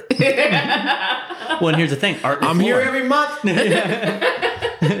December. Well, and here's the thing. Art I'm LaFleur- here every month.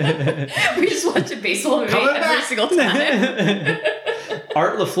 We just watch a baseball movie Coming every back. single time.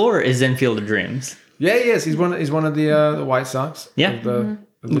 Art LaFleur is in Field of Dreams. Yeah, he is. He's one of the White Sox. Yeah. of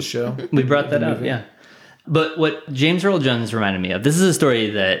the show. We brought that up, yeah. But what James Earl Jones reminded me of, this is a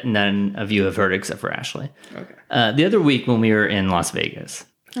story that none of you have heard except for Ashley. Okay. The other week when we were in Las Vegas,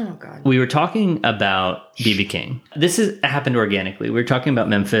 Oh, God. we were talking about B.B. King. This happened organically. We were talking about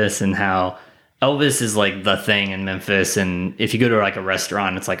Memphis and how Elvis is like the thing in Memphis. And if you go to like a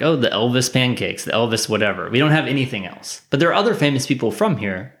restaurant, it's like, oh, the Elvis pancakes, the Elvis whatever. We don't have anything else. But there are other famous people from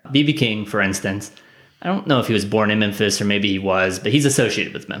here. B.B. King, for instance. I don't know if he was born in Memphis or maybe he was, but he's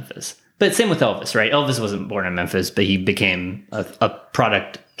associated with Memphis. But same with Elvis, right? Elvis wasn't born in Memphis, but he became a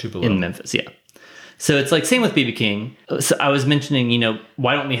product in Memphis. Yeah. So it's like same with BB King. So I was mentioning,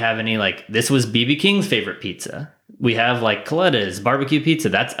 why don't we have any like this was BB King's favorite pizza? We have like Coletta's barbecue pizza.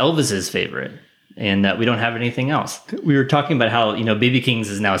 That's Elvis's favorite. And we don't have anything else. We were talking about how, BB King's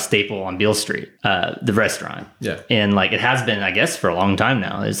is now a staple on Beale Street, the restaurant. Yeah. And like it has been, I guess, for a long time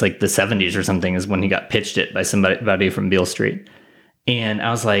now. It's like the 70s or something is when he got pitched it by somebody from Beale Street. And I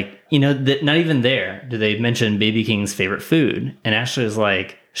was like, that not even there do they mention BB King's favorite food. And Ashley was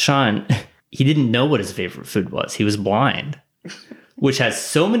like, Sean, he didn't know what his favorite food was. He was blind, which has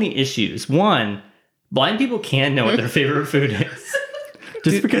so many issues. One, blind people can know what their favorite food is.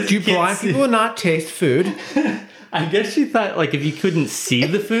 Just because do blind people not taste food? I guess she thought, like, if you couldn't see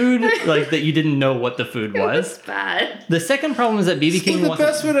the food, like, that you didn't know what the food was. Bad. The second problem is that BB King wasn't the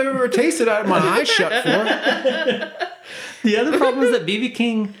best food I've ever tasted. I had my eyes shut for. The other problem is that BB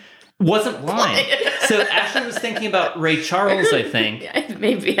King wasn't blind. So Ashley was thinking about Ray Charles, I think.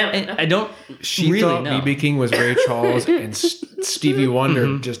 Maybe. I don't She really thought know. BB King was Ray Charles and Stevie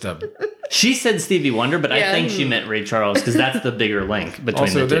Wonder just a... She said Stevie Wonder, but I think she meant Ray Charles because that's the bigger link between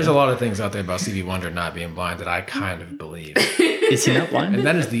Also, the two. there's a lot of things out there about Stevie Wonder not being blind that I kind of believe. Is he not blind? And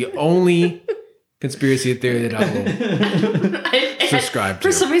that is the only conspiracy theory that I will subscribe to.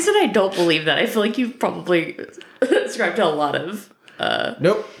 For some reason, I don't believe that. I feel like you've probably subscribed to a lot of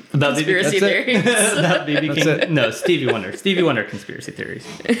Nope. About conspiracy theories. About BB That's King. it. No, Stevie Wonder. Stevie Wonder conspiracy theories.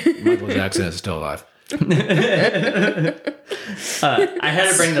 Michael Jackson is still alive. I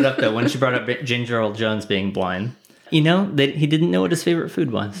had to bring that up though when she brought up James Earl Jones being blind. That he didn't know what his favorite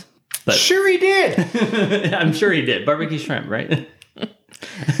food was. But Sure he did. I'm sure he did. Barbecue shrimp, right?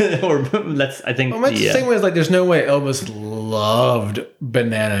 Or that's I think Well, the same way as like there's no way Elvis loved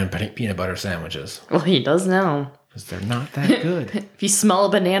banana and peanut butter sandwiches. Well, he does now. Because they're not that good. If you smell a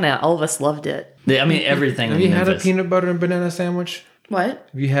banana, Elvis loved it. I mean everything. Have in you had a Memphis. peanut butter and banana sandwich? What?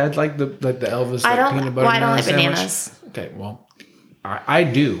 Have you had like the Elvis I don't. peanut butter Well, I don't banana like sandwich? bananas. Okay, well, I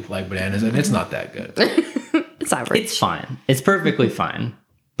do like bananas, and it's not that good. It's average. It's fine. It's perfectly fine.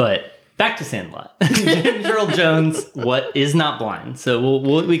 But back to Sandlot. James Earl Jones is not blind. So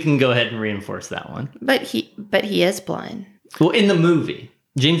we can go ahead and reinforce that one. But he is blind. Well, in the movie,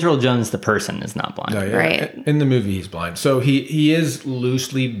 James Earl Jones, the person, is not blind. No, yeah. Right. In the movie, he's blind. So he is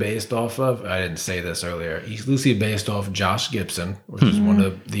loosely based off of, I didn't say this earlier, he's loosely based off Josh Gibson, which is one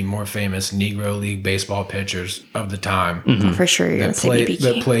of the more famous Negro League baseball pitchers of the time. For sure, you're gonna say BB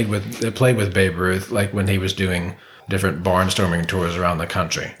King. That played with Babe Ruth, like when he was doing different barnstorming tours around the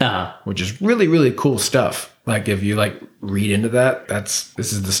country, which is really, really cool stuff. Like if you like read into that, this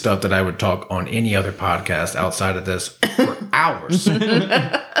is the stuff that I would talk on any other podcast outside of this for hours.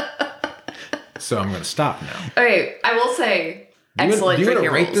 So I'm going to stop now. Okay, I will say excellent Do you drinking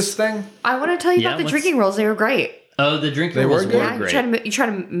want to rate rules. this thing? I want to tell you Yeah, about the let's- drinking rules. They were great. Oh, the drinking They were rules good? were Yeah, great. you try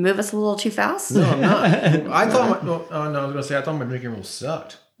to move us a little too fast. No, I'm not. I thought I was going to say I thought my drinking rules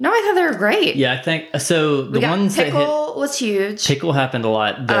sucked. No, I thought they were great. Yeah, I think so. The We got ones that hit Pickle was huge. Pickle happened a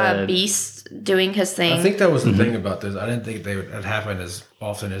lot. The Beast doing his thing. I think that was the thing about this. I didn't think they would happen as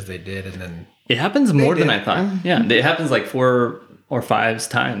often as they did, and then it happens more than did. I thought. Yeah, it happens like 4 or 5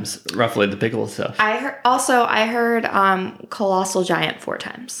 times roughly. The pickle stuff. I heard Colossal Giant 4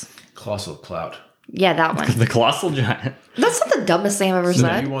 times. colossal clout. Yeah, that one. The colossal giant. That's not the dumbest thing I've ever So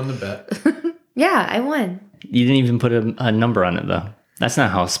said. you won the bet. Yeah, I won. You didn't even put a number on it though. That's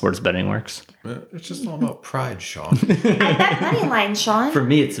not how sports betting works. It's just all about pride, Sean. I bet money line, Sean. For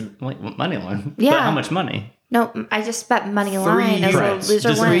me, it's like money line. Yeah. But how much money? No, I just bet money line as a units. loser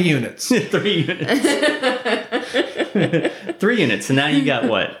Just win. 3 units. 3 units. 3 units. And now you got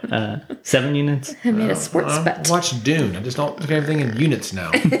what? 7 units? I made a sports bet. Watch Dune. I just don't look at everything in units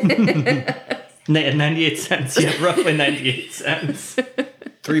now. 98 cents. Yeah, roughly 98 cents.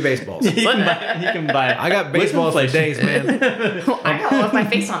 3 baseballs. You can buy. I got baseballs for days, man. I got one with my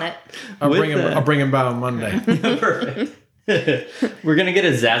face on it. I'll bring him by on Monday. Perfect. We're gonna get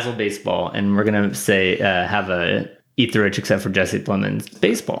a Zazzle baseball, and we're gonna say have a Eat the Rich except for Jesse Plemons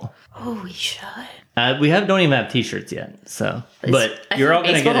baseball. Oh, we should. We don't even have T-shirts yet, so. But I you're all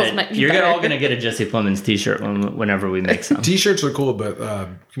think gonna baseballs might get be You're better. all gonna get a Jesse Plemons T-shirt whenever we make some. T-shirts are cool, but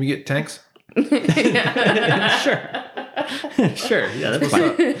can we get tanks? Sure. Sure. Yeah, that's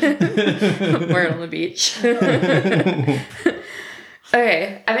fine. We're on the beach.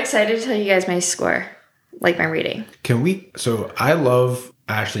 Okay, I'm excited to tell you guys my score, like my rating. Can we? So I love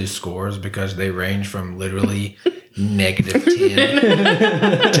Ashley's scores because they range from literally -10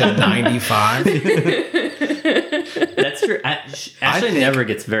 to 95. That's true. Ashley never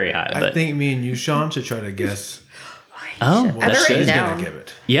gets very high, I but think me and you, Sean, should try to guess Oh, I've that's written She's down. gonna give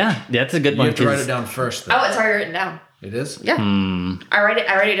it. Yeah, that's a good You one. have to write 'cause- it down first. Though. Oh, it's already written down. It is. Yeah. I write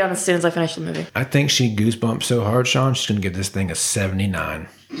it down as soon as I finish the movie. I think she goosebumps so hard, Sean. She's gonna give this thing a 79.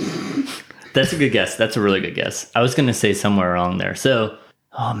 That's a good guess. That's a really good guess. I was going to say somewhere along there. So,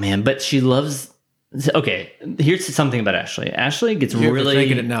 oh man, but she loves. Okay, here's something about Ashley. Ashley gets You're really.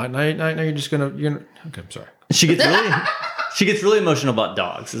 thinking it now. Now you're just gonna. Okay, I'm sorry. She gets really. She gets really emotional about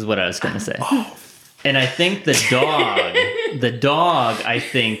dogs. Is what I was going to say. And I think the dog, I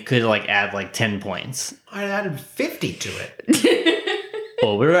think could like add like 10 points. I added 50 to it.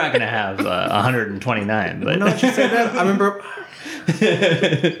 Well, we're not going to have 129, but Now that you say that, I remember.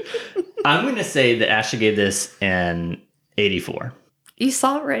 I'm going to say that Ashley gave this an 84. You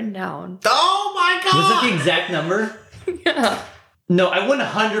saw it written down. Oh my god! Was that the exact number? Yeah. No, I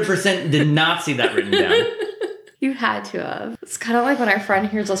 100% did not see that written down. You had to have. It's kind of like when our friend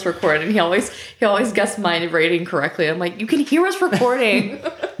hears us record and he always guessed my rating correctly. I'm like, you can hear us recording.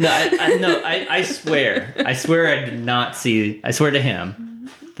 I swear I did not see. I swear to him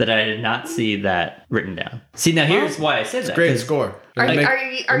that I did not see that written down. See, now here's why I said that. Great 'cause- score. Are It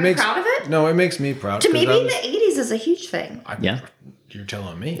you makes- proud of it? No, it makes me proud. To 'cause maybe I in was- the 80s is a huge thing. Yeah. You're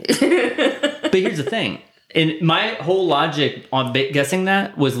telling me. But here's the thing. And my whole logic on guessing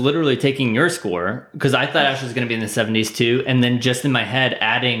that was literally taking your score because I thought Ash was going to be in the 70s too, and then just in my head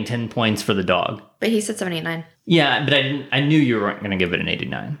adding 10 points for the dog. But he said 79. Yeah, but I knew you weren't going to give it an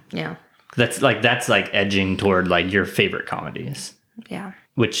 89. Yeah. That's like edging toward like your favorite comedies, Yeah.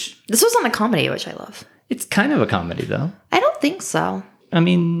 which This was on the comedy, which I love. it's kind of a comedy though. I don't think so. I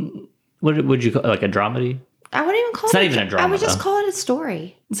mean, what would you call like a dramedy? I wouldn't even call It's it. not even a drama, I would just though. call it a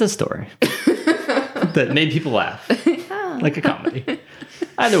story. It's a story that made people laugh, like a comedy.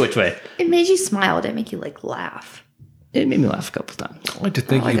 Either which way, It made you smile. It didn't make you like laugh. it made me laugh a couple times. I like to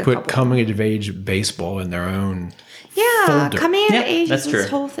think like you a put couple. coming of age baseball in their own. Yeah, Folder. coming of Yeah, age that's is true. this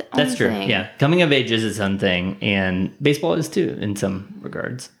whole That's true. thing. Yeah, coming of age is its own thing, and baseball is too in some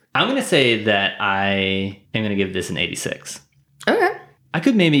regards. I'm going to say that I am going to give this an 86. Okay. I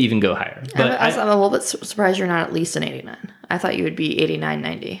could maybe even go higher, but I'm a little bit surprised you're not at least an 89. I thought you would be 89,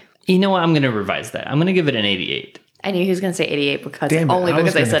 90. you know what? I'm going to revise that. I'm going to give it an 88. I knew he was going to say 88 because Damn it, only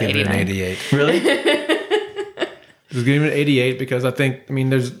because I was said gonna give it an 89. 88. Really? I was giving it an 88 because I think,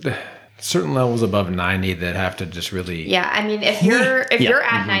 there's certain levels above 90 that have to just really. Yeah, I mean, if you're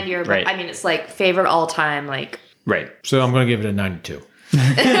at 90 or above, Right. I mean, it's like favorite all time. Like, Right. So I'm going to give it a 92.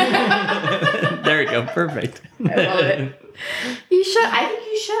 There we go. Perfect. I love it. You should. I think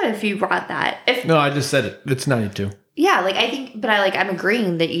you should if you brought that. If No, I just said it. It's 92. yeah, like I think, but I'm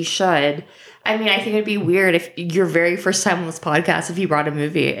agreeing that you should. I mean, I think it'd be weird if your very first time on this podcast, if you brought a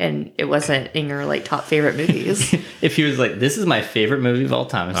movie and it wasn't in your like top favorite movies. If he was like, "This is my favorite movie of all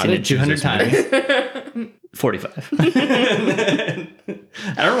time. I've seen it didn't choose 200 this times." 45. I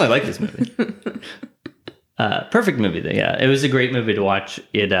don't really like this movie. Perfect movie though. Yeah, it was a great movie to watch.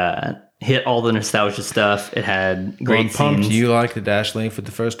 It hit all the nostalgia stuff. It had Well, great I'm pumped scenes. you liked the Dash Lane for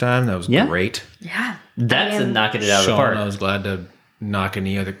the first time. That was Yeah. great. Yeah, That's a knocking it out of the Sean, park. I was glad to knock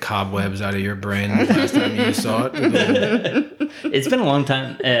any other cobwebs out of your brain the last time you saw it. It's been a long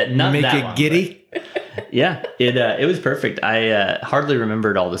time. Not Make that it long, giddy. but yeah, it was perfect. I hardly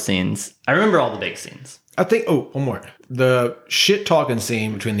remembered all the scenes. I remember all the big scenes. I think, one more. The shit talking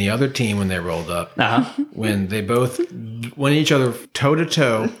scene between the other team when they rolled up, Uh-huh. when they both went each other toe to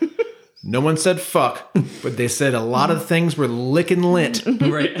toe. No one said fuck, but they said a lot of things were licking lint. It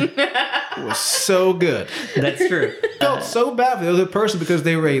Right. was so good. That's true. Felt so bad for the other person because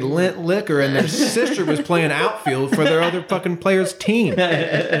they were a lint licker and their sister was playing outfield for their other fucking player's team.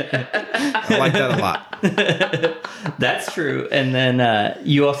 I like that a lot. That's true. And then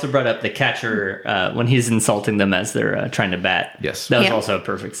you also brought up the catcher when he's insulting them as they're trying to bat. Yes. That was Yeah. also a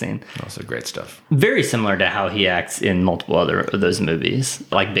perfect scene. Also great stuff. Very similar to how he acts in multiple other of those movies,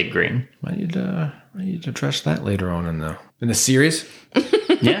 like Big Green. I need to address that later on in the series.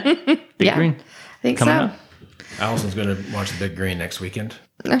 Yeah. Big Yeah. Green. I think Coming so. up. Allison's going to watch Big Green next weekend.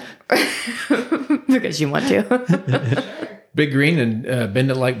 Because you want to. Big Green and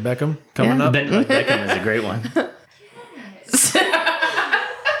Bend It Like Beckham coming Yeah. up. Ben Like Beckham is a great one.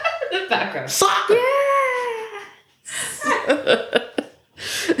 The background. Soccer!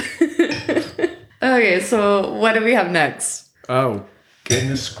 Okay, so what do we have next? Oh,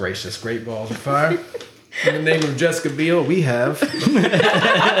 goodness gracious. Great Balls of Fire. In the name of Jessica Biel, we have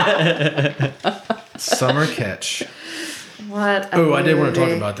Summer Catch. What? a Oh, I did want to talk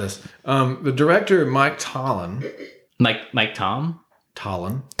movie. about this. The director, Mike Tollin. Mike Tom?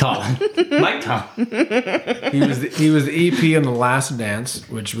 Tollin. Mike Tom. He was the EP in The Last Dance,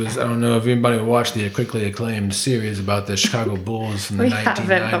 which was, I don't know if anybody watched the quickly acclaimed series about the Chicago Bulls from the 1990s.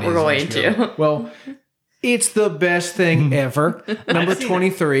 haven't, but we're going to. Well, it's the best thing ever. Number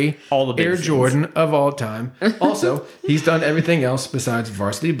 23, all the big Air scenes. Jordan of all time. Also, he's done everything else besides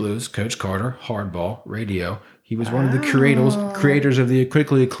Varsity Blues, Coach Carter, Hardball, Radio. He was one of the creators of the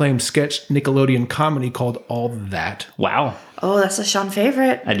critically acclaimed sketch Nickelodeon comedy called All That. Wow. Oh, that's a Sean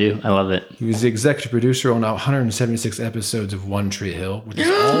favorite. I do. I love it. He was the executive producer on 176 episodes of One Tree Hill, which is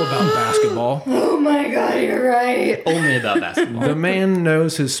all about basketball. Oh my God, you're right. Only about basketball. The man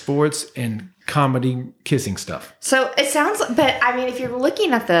knows his sports and comedy kissing stuff. So it sounds, but I mean, if you're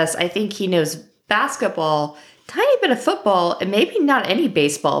looking at this, I think he knows basketball, tiny bit of football, and maybe not any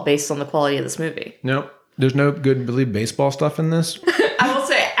baseball based on the quality of this movie. Nope. There's no good, really baseball stuff in this. I will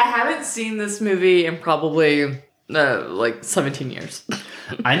say, I haven't seen this movie in probably like 17 years.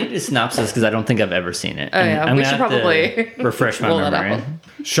 I need a synopsis because I don't think I've ever seen it. Oh, And yeah. I'm We gonna should have to probably refresh my roll that memory. out.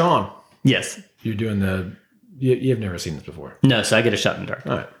 Sean, Yes. you're doing you've never seen this before. No, so I get a shot in the dark.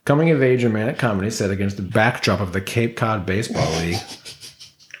 All right. Coming of age romantic comedy set against the backdrop of the Cape Cod Baseball League.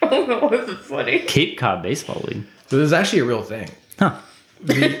 Oh, this is funny. Cape Cod Baseball League. So this is actually a real thing. Huh.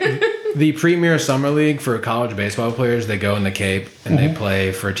 The premier summer league for college baseball players, they go in the Cape and they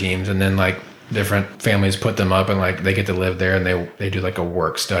play for teams, and then like different families put them up and like they get to live there, and they do like a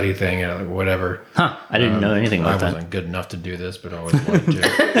work study thing or like, whatever. Huh. I didn't know anything I about that. wasn't good enough to do this, but I always wanted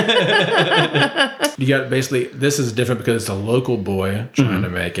to. You got basically, this is different because it's a local boy trying to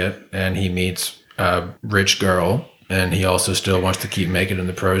make it, and he meets a rich girl, and he also still wants to keep making it in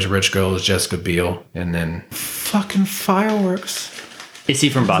the pros. Rich girl is Jessica Biel, and then fucking fireworks. Is he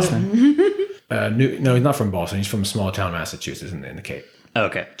from Boston? No, he's not from Boston. He's from a small town, Massachusetts, in the Cape.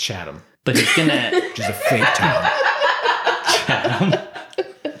 Okay. Chatham, But he's gonna. which is a fake town.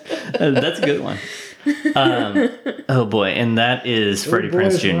 That's a good one. Oh boy, and that is Freddie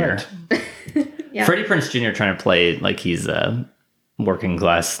Prinze Jr. Yeah. Freddie Prinze Jr. trying to play like he's a working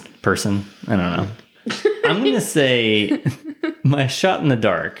class person. I don't know. I'm gonna say my shot in the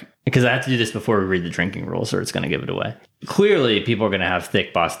dark, because I have to do this before we read the drinking rules, or it's gonna give it away. Clearly, people are gonna have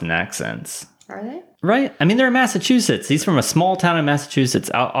thick Boston accents. Are they? Right? I mean, they're in Massachusetts. He's from a small town in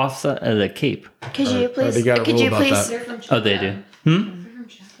Massachusetts, out off the Cape. Could you please? they got a Could rule you about please? that. Oh, they do.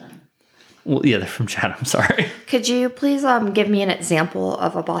 Well, yeah, they're from Chatham. Sorry. Could you please give me an example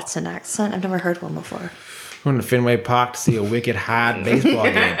of a Boston accent? I've never heard one before. Going to Fenway Park to see a wicked hot baseball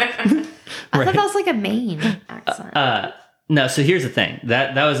game. I thought that was like a Maine accent. No, so here's the thing.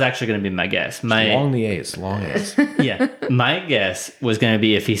 That was actually going to be my guess. Long the A's. Yeah, my guess was going to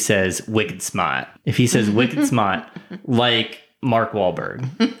be if he says wicked smart. If he says wicked smart, like Mark Wahlberg,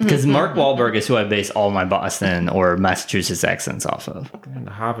 because Mark Wahlberg is who I base all my Boston or Massachusetts accents off of. And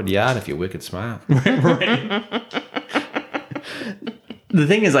the Harvard Yard if you wicked smile. The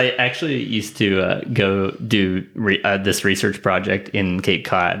thing is, I actually used to go do this research project in Cape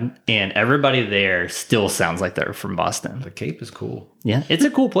Cod, and everybody there still sounds like they're from Boston. The Cape is cool. Yeah, it's a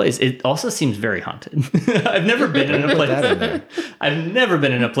cool place. It also seems very haunted. I've never been in a place. that in there. I've never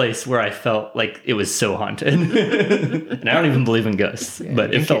been in a place where I felt like it was so haunted. And I don't even believe in ghosts,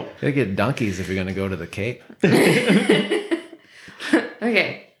 but it felt. You gotta get donkeys if you're gonna go to the Cape.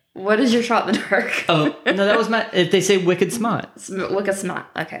 Okay, what is your shot in the dark? Oh no, that was my. If they say wicked smart, Look at smart.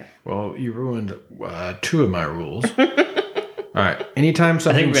 Okay. Well, you ruined 2 of my rules. All right. Anytime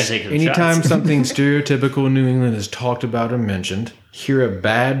something, we're gonna take some anytime shots. something stereotypical New England is talked about or mentioned, hear a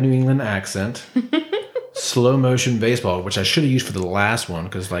bad New England accent. Slow motion baseball, which I should have used for the last one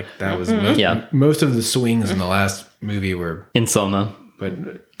because like that was most of the swings in the last movie were, in slow mo.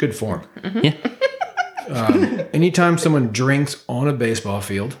 but good form. Yeah, Anytime someone drinks on a baseball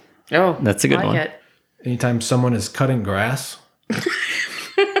field, Oh, that's a good like one. it. anytime someone is cutting grass,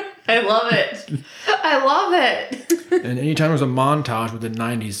 I love it. I love it. and anytime there's a montage with a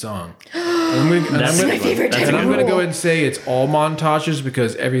 90s song. I'm That's gonna my favorite and I'm going to go ahead and say it's all montages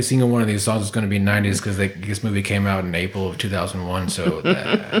because every single one of these songs is going to be 90s because this movie came out in April of 2001. So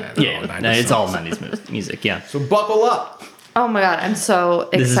Yeah, no, it's all 90s music. Yeah, So buckle up. Oh my God, I'm so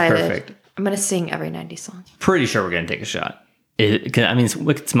excited. This is perfect. I'm going to sing every 90s song. pretty sure we're gonna take a shot. I mean,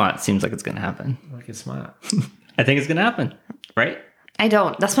 wicked smart seems like it's gonna happen. Like it's smart. I think it's gonna happen, right? I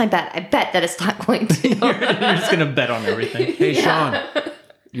don't. That's my bet. I bet that it's not going to. You're just gonna bet on everything. Hey, Sean,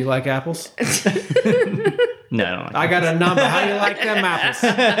 you like apples? No, I don't like I got a number. How you like them apples?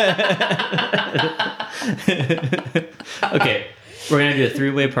 Okay, we're gonna do a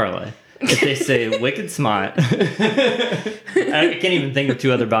 3-way parlay. If they say wicked smart, I can't even think of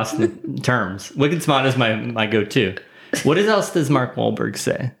 2 other Boston terms. Wicked smart is my go-to. What else does Mark Wahlberg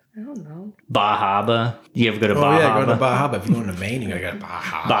say? I don't know. Bahaba. You ever go to Oh Bahaba? yeah, go to Bahaba. If you're going to Maine, you gotta go to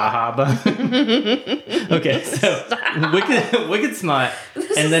Bahaba. Bahaba. Okay, so wicked smart.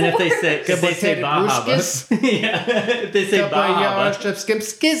 And then if they say Bahaba, yeah, if they say Bahaba,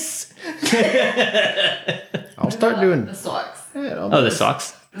 I'll start doing. The socks. oh, the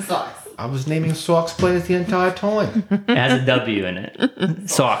socks. The socks. I was naming Sox players the entire time. It has a W in it.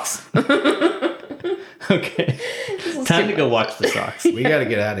 Socks. Okay, time to go watch the Socks. We got to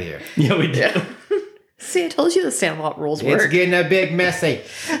get out of here. Yeah, we do. See, I told you the Sandlot rules It's work. getting a big messy.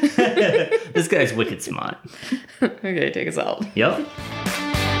 This guy's wicked smart. Okay, take us out. Yep.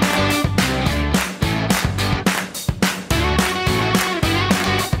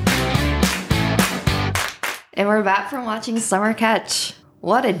 And we're back from watching Summer Catch.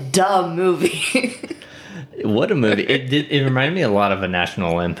 What a dumb movie. What a movie! It reminded me a lot of a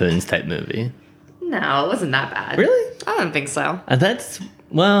National Lampoon's type movie. No, it wasn't that bad. Really? I don't think so. That's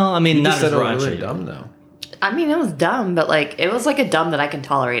I mean, You not just as said it was raunchy. really dumb though. I mean, it was dumb, but like, it was like a dumb that I can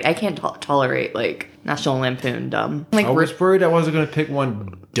tolerate. I can't tolerate like National Lampoon dumb. Like, I was worried I wasn't going to pick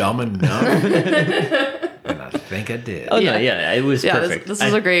one dumb enough. And I think I did. Oh no, yeah, it was yeah, perfect. this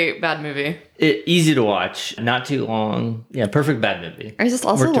is a great bad movie. Easy to watch, not too long. Yeah, perfect bad movie. I just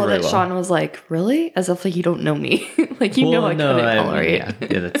also Worked love really that well. Sean was like, really? As if like you don't know me. Like, you know I couldn't tolerate.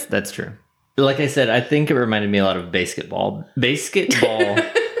 Yeah, that's true. Like I said, I think it reminded me a lot of Basketball. Basketball.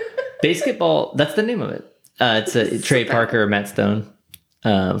 That's the name of it. It's Trey Parker, Matt Stone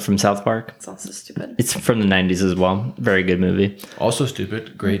from South Park. It's also stupid. It's from the 90s as well. Very good movie. Also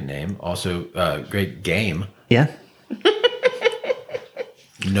stupid. Great name. Also great game. Yeah.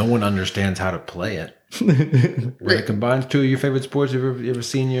 No one understands how to play it. It combines two of your favorite sports you've ever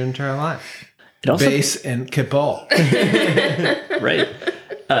seen in your entire life. It also Base and kickball. right.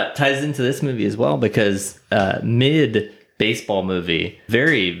 Ties into this movie as well because mid baseball movie,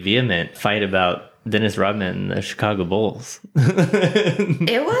 very vehement fight about Dennis Rodman and the Chicago Bulls.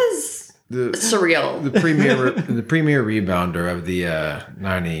 It was surreal. The premier rebounder of the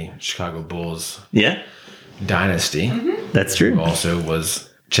 90 Chicago Bulls Yeah, dynasty that's true. also was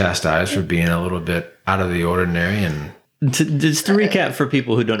chastised for being a little bit out of the ordinary and Just to recap for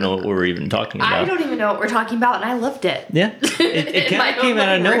people who don't know what we're even talking about. I don't even know what we're talking about, and I loved it. Yeah, it In my kind of came out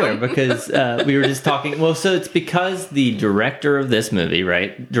of own nowhere room. because we were just talking. Well, so it's because the director of this movie,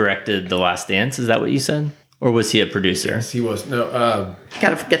 right, directed The Last Dance. Is that what you said, or was he a producer? he was Gotta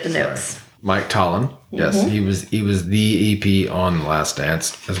forget the notes. Mike Tollin. Yes, he was the EP on Last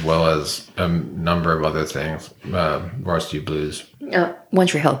Dance as well as a number of other things. Varsity Blues, One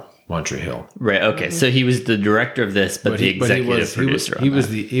Tree Hill. One Tree Hill. Right. Okay. So he was the director of this, but the executive producer. He was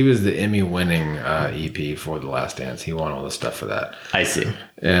the Emmy winning EP for The Last Dance. He won all the stuff for that. I see.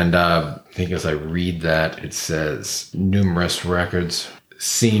 And I think as I read that, it says numerous records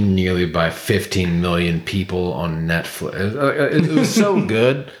seen nearly by 15 million people on Netflix. It was so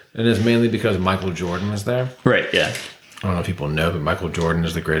good, and it's mainly because Michael Jordan was there. Right. Yeah. I don't know if people know, but Michael Jordan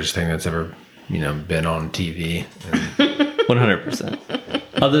is the greatest thing that's ever, been on TV. 100%.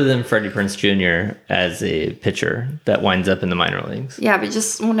 Other than Freddie Prinze Jr. as a pitcher that winds up in the minor leagues. Yeah, but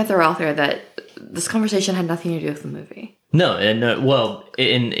just want to throw out there that this conversation had nothing to do with the movie. No, and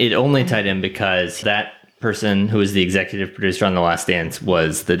it only tied in because that person who was the executive producer on The Last Dance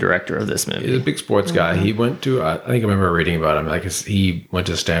was the director of this He's a movie. big sports guy. He went to, I think I remember reading about him. He went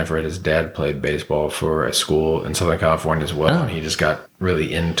to Stanford. His dad played baseball for a school in Southern California as well. Oh. And he just got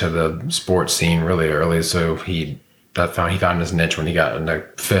really into the sports scene really early. So he found his niche when he got into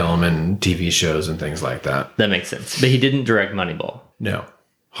film and TV shows and things like that. That makes sense. But he didn't direct Moneyball. No.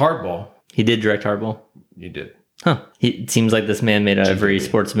 Hardball, He did direct Hardball? you did. Huh. It seems like this man made every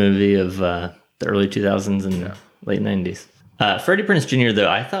sports movie of the early 2000s and late 90s. Freddie Prinze Jr., though,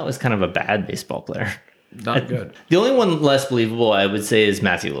 I thought was kind of a bad baseball player. Not good. The only one less believable, I would say, is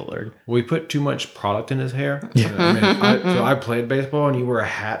Matthew Lillard. We put too much product in his hair. I played baseball and you wear a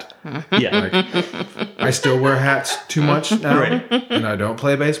hat. Yeah. I still wear hats too much now. Right. And I don't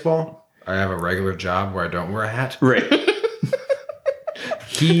play baseball. I have a regular job where I don't wear a hat. Right.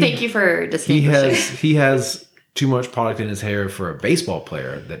 Thank you for distinguishing. He has too much product in his hair for a baseball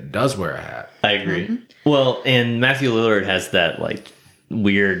player that does wear a hat. I agree. Well, and Matthew Lillard has that like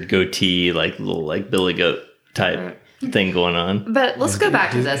weird goatee, like little like Billy Goat type thing going on. But let's go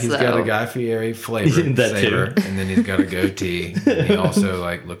back to this, He's though. got a Guy Fieri flavor That too. saber, and then he's got a goatee. And he also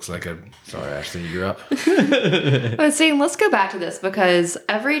looks like a. Sorry, Ashley, you're up. But see, let's go back to this because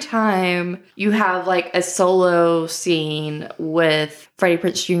every time you have like a solo scene with Freddie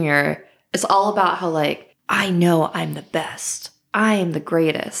Prinze Jr., it's all about how like, I know I'm the best. I am the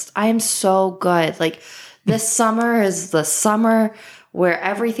greatest. I am so good. Like This summer is the summer where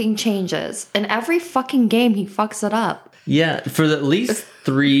everything changes. And every fucking game, he fucks it up. Yeah, for at least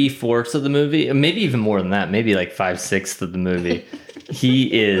 3/4 of the movie, maybe even more than that, maybe like 5/6 of the movie,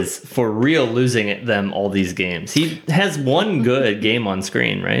 he is for real losing them all these games. He has one good game on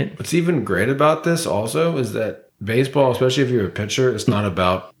screen, right? What's even great about this also is that baseball, especially if you're a pitcher, it's not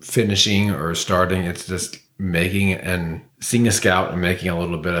about finishing or starting. It's just making and seeing a scout and making a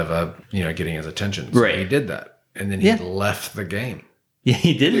little bit of a, getting his attention. So Right. he did that. And then he left the game. Yeah,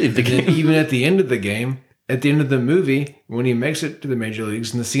 he did leave the And then game. even at the end of the game, at the end of the movie, when he makes it to the major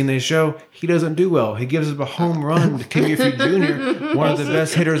leagues, in the scene they show, he doesn't do well. He gives up a home run to King Griffey Jr., one of the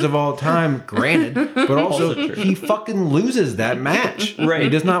best hitters of all time, granted, but also he fucking loses that match. Right. He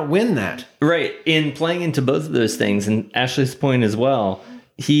does not win that. Right. In playing into both of those things, and Ashley's point as well,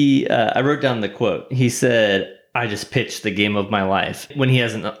 I wrote down the quote. He said, I just pitched the game of my life when he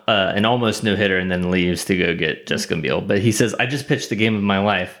has an almost no hitter and then leaves to go get Jessica Biel. But he says, I just pitched the game of my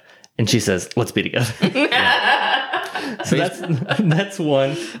life. And she says, let's be together. So that's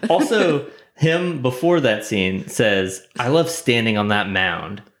one. Also, him before that scene says, I love standing on that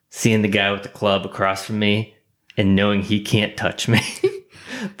mound, seeing the guy with the club across from me and knowing he can't touch me.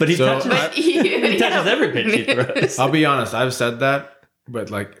 But he touches every pitch he throws. I'll be honest, I've said that, but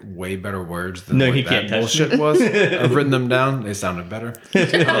like way better words than No, what he that can't touch bullshit was. I've written them down. They sounded better.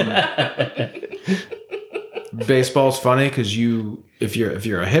 Baseball's funny because if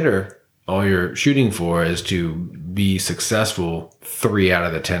you're a hitter, all you're shooting for is to be successful 3 out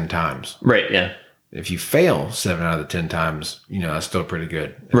of the 10 times. Right, yeah. If you fail 7 out of the 10 times, that's still pretty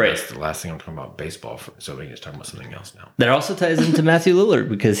good. And Right. That's the last thing I'm talking about baseball. So we can just talk about something else now. That also ties into Matthew Lillard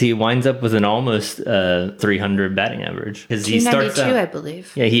because he winds up with an almost 300 batting average. Because he starts 292, I out,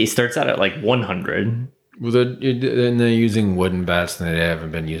 believe. yeah, he starts out at like 100. Well, they're using wooden bats, and they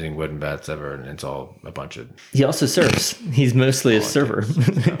haven't been using wooden bats ever, and it's all a bunch of... He also surfs. He's mostly a surfer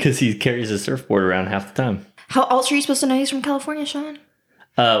because he carries a surfboard around half the time. How else are you supposed to know he's from California, Sean?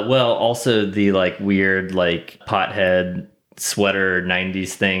 Well, also the like weird like pothead sweater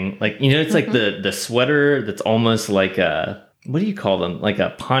 90s thing. Like, it's like the sweater that's almost like a, what do you call them? Like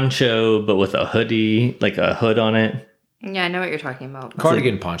a poncho, but with a hoodie, like a hood on it. Yeah, I know what you're talking about.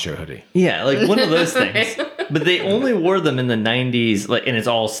 Cardigan poncho hoodie. Yeah, like one of those things. But they only wore them in the 90s, like, and it's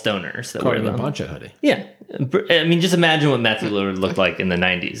all stoners that wear Cardigan them. poncho hoodie. Yeah. I mean, just imagine what Matthew Lillard looked like in the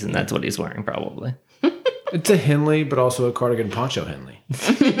 90s, and that's what he's wearing probably. It's a Henley, but also a cardigan poncho Henley.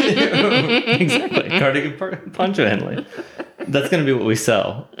 Exactly. Cardigan poncho Henley. That's going to be what we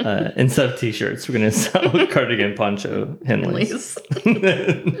sell. Instead of t-shirts, we're going to sell cardigan poncho Henleys.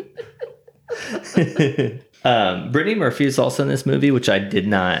 Brittany Murphy is also in this movie, which I did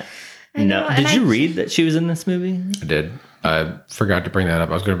not know. Did you read that she was in this movie? I did. I forgot to bring that up.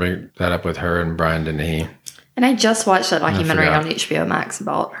 I was going to bring that up with her and Brian Dennehy. And I just watched that documentary forgot. on HBO Max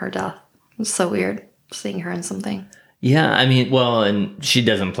about her death. It was so weird seeing her in something. Yeah, I mean, well, and she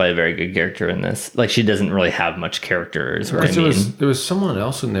doesn't play a very good character in this. Like, she doesn't really have much character, is what I mean. There was someone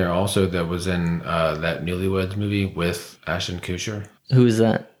else in there also that was in that Newlyweds movie with Ashton Kutcher. Who is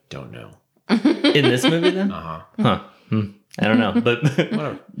that? Don't know. In this movie, then? Uh-huh. Huh. I don't know.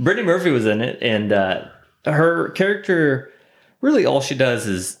 But Brittany Murphy was in it, and her character, really all she does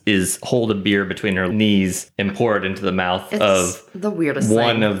is hold a beer between her knees and pour it into the mouth It's of the weirdest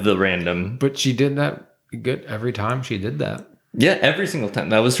one thing. of the random. But she did that good every time she did that. Yeah, every single time.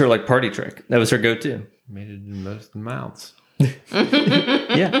 That was her like party trick. That was her go-to. Made it in most mouths.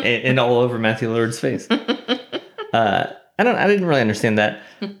 Yeah, and all over Matthew Lillard's face. I didn't really understand that.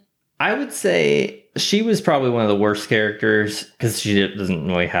 I would say she was probably one of the worst characters because she doesn't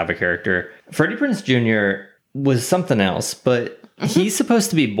really have a character. Freddie Prinze Jr. was something else, but he's supposed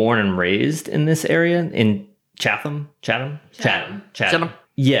to be born and raised in this area in Chatham.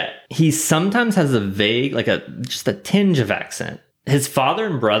 Yeah, he sometimes has a vague, like just a tinge of accent. His father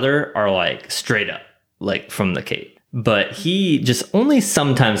and brother are like straight up, like from the Cape. But he just only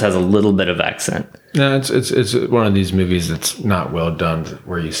sometimes has a little bit of accent. No, it's one of these movies that's not well done,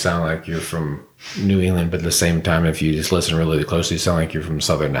 where you sound like you're from New England, but at the same time, if you just listen really closely, you sound like you're from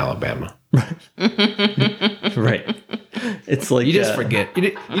Southern Alabama. Right. It's like You just forget.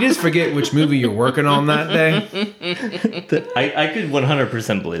 You just forget which movie you're working on that day. I could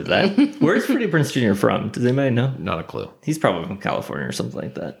 100% believe that. Where's Freddie Prinze Jr. from? Does anybody know? Not a clue. He's probably from California or something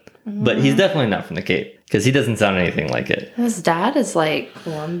like that. But he's definitely not from the Cape because he doesn't sound anything like it. His dad is like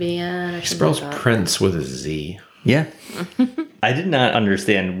Colombian or He something spells like that. Prince with a Z. Yeah. I did not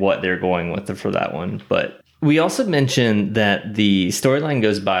understand what they're going with for that one, but We also mentioned that the storyline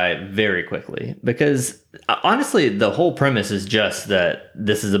goes by very quickly because honestly, the whole premise is just that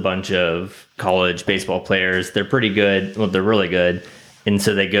this is a bunch of college baseball players. They're pretty good. Well, they're really good. And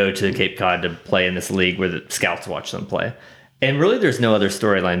so they go to Cape Cod to play in this league where the scouts watch them play. And really, there's no other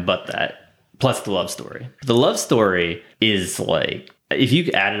storyline but that, plus the love story. The love story is like, if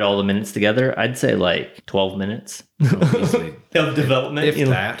you added all the minutes together, I'd say like 12 minutes of development. If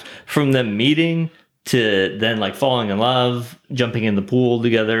that. From them meeting to then like falling in love, jumping in the pool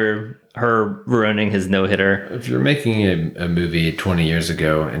together, her ruining his no-hitter. If you're making a movie 20 years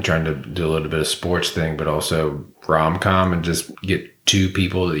ago and trying to do a little bit of sports thing, but also rom-com and just get two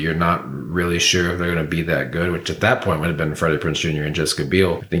people that you're not really sure if they're going to be that good, which at that point would have been Freddie Prinze Jr. and Jessica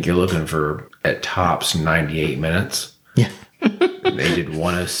Biel, I think you're looking for, at tops, 98 minutes. Yeah. They did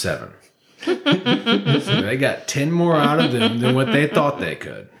 107. So they got 10 more out of them than what they thought they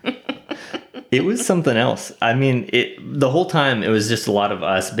could. It was something else. I mean, the whole time it was just a lot of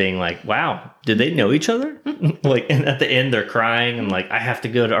us being like, wow, did they know each other? Like, and at the end they're crying and like, I have to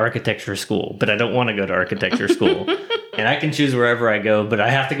go to architecture school, but I don't want to go to architecture school. And I can choose wherever I go, but I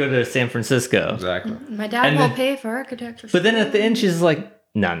have to go to San Francisco. Exactly. My dad will pay for architecture. But then at the end she's like,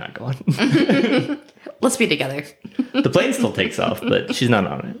 no, I'm not going. Let's be together. The plane still takes off, but she's not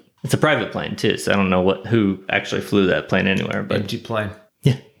on it. It's a private plane too, so I don't know who actually flew that plane anywhere. But Empty plane.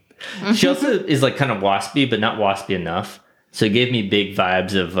 yeah. She also is like kind of waspy, but not waspy enough. So it gave me big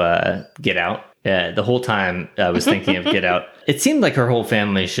vibes of Get Out. The whole time I was thinking of Get Out. It seemed like her whole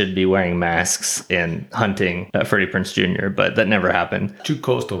family should be wearing masks and hunting Freddie Prinze Jr., but that never happened. Too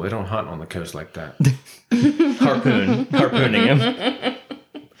coastal. They don't hunt on the coast like that. Harpooning him.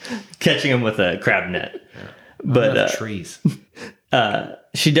 Catching him with a crab net. Yeah. But trees.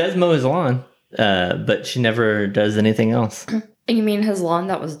 She does mow his lawn, but she never does anything else. You mean his lawn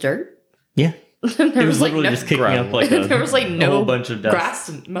that was dirt? Yeah. There It was like literally just kicking up like there was like a no whole bunch of dust. grass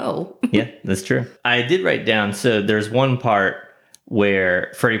to mow. Yeah, that's true. I did write down, so there's one part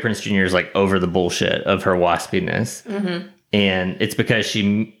where Freddie Prinze Jr. is like over the bullshit of her waspiness. Mm-hmm. And it's because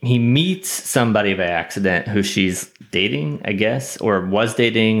he meets somebody by accident who she's dating, I guess, or was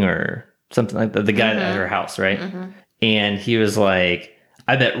dating or something like that. The guy at her house, right? Mm-hmm. And he was like,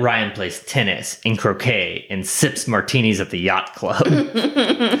 I bet Ryan plays tennis and croquet and sips martinis at the yacht club.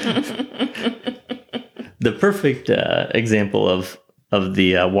 The perfect example of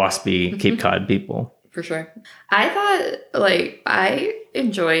the waspy Cape Cod people. For sure. I thought, like, I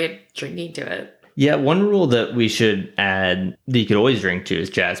enjoyed drinking to it. Yeah, one rule that we should add that you could always drink to is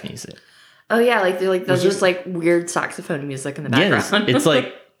jazz music. Oh, yeah, like, there's just, like, weird saxophone music in the background. Yeah, it's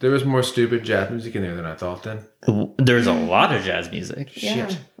like... There was more stupid jazz music in there than I thought then. There's a lot of jazz music. Yeah.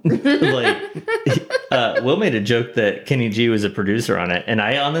 Shit. Like, Will made a joke that Kenny G was a producer on it, and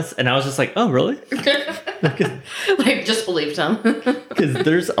I was just like, oh, really? Like, just believed him. Because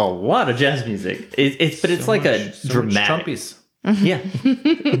there's a lot of jazz music. It's like a dramatic. Trumpies. Yeah,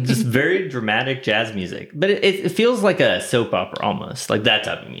 just very dramatic jazz music, but it feels like a soap opera almost, like that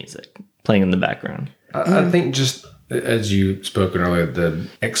type of music playing in the background. I think just as you spoken earlier, the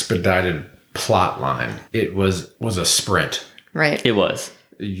expedited plot line, it was a sprint. Right. It was.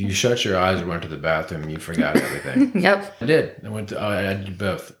 You shut your eyes and went to the bathroom, you forgot everything. Yep. I did. I did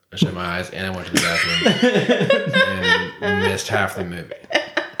both. I shut my eyes and I went to the bathroom and missed half the movie.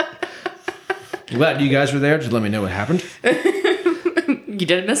 Glad you guys were there. Just let me know what happened. You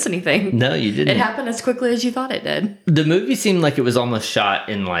didn't miss anything. No, you didn't. It happened as quickly as you thought it did. The movie seemed like it was almost shot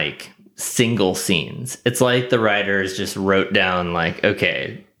in like single scenes. It's like the writers just wrote down like,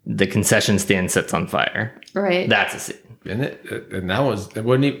 okay, the concession stand sets on fire. Right. That's a scene. And that wasn't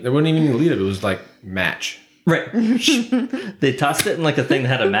even a lead up. It was like match. Right. They tossed it in like a thing that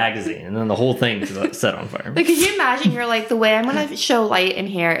had a magazine, and then the whole thing set on fire. Like, could you imagine? You're like, the way I'm going to show light in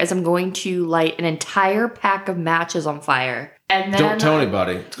here is I'm going to light an entire pack of matches on fire. And then Don't tell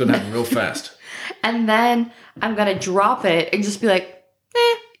anybody. It's going to happen real fast. And then I'm going to drop it and just be like,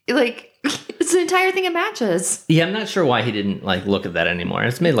 like, it's an entire thing of matches. Yeah, I'm not sure why he didn't like look at that anymore.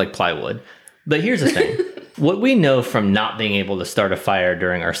 It's made like plywood. But here's the thing. What we know from not being able to start a fire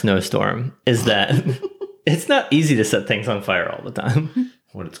during our snowstorm is that it's not easy to set things on fire all the time.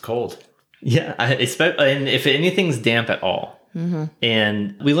 When it's cold. Yeah, and if anything's damp at all. Mm-hmm.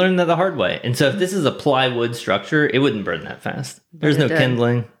 And we learned that the hard way. And so if this is a plywood structure, it wouldn't burn that fast. There's no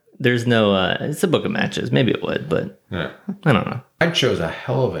kindling. There's no, it's a book of matches. Maybe it would, but yeah. I don't know. I chose a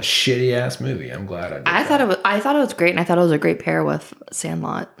hell of a shitty ass movie. I'm glad I did. I thought it was great, and I thought it was a great pair with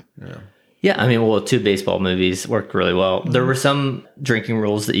Sandlot. Yeah. Yeah, I mean, well, two baseball movies worked really well. There were some drinking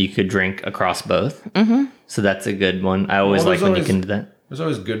rules that you could drink across both. Mm-hmm. So that's a good one. I always like when you can do that. There's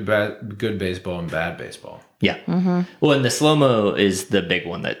always good baseball and bad baseball. Yeah. Well, and the slow-mo is the big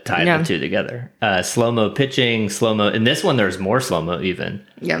one that tied the two together. Slow-mo pitching, slow-mo. In this one, there's more slow-mo even.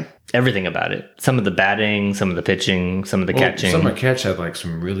 Yeah. Everything about it. Some of the batting, some of the pitching, some of the catching. Some of catch had like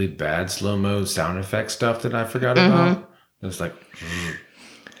some really bad slow-mo sound effect stuff that I forgot about. It was like...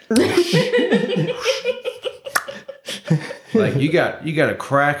 like you got a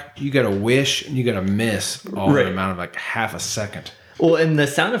crack, you got a wish, and you got a miss all in a amount of like half a second. Well, and the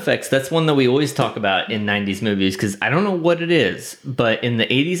sound effects, that's one that we always talk about in 90s movies, because I don't know what it is, but in the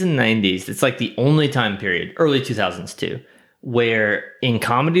 80s and 90s, it's like the only time period, early 2000s too, where in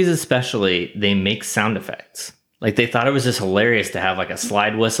comedies especially, they make sound effects. Like they thought it was just hilarious to have like a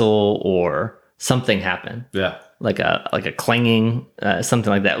slide whistle or something happen. Yeah. Like a clanging, something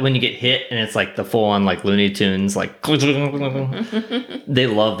like that. When you get hit and it's like the full on like Looney Tunes, like they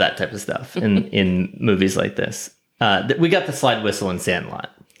love that type of stuff in movies like this. We got the slide whistle in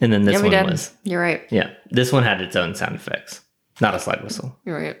Sandlot, and then this one was. You're right. Yeah, this one had its own sound effects, not a slide whistle.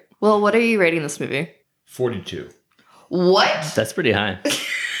 You're right. Well, what are you rating this movie? 42. What? That's pretty high.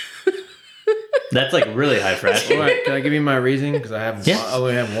 That's like really high for Ashley. All right, can I give you my reasoning? Because I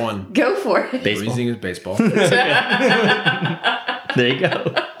only have one. Go for it. Baseball. Reasoning is baseball. There you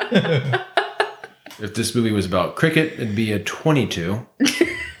go. If this movie was about cricket, it'd be a 22.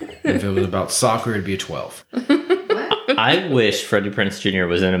 If it was about soccer, it'd be a 12. I wish Freddie Prinze Jr.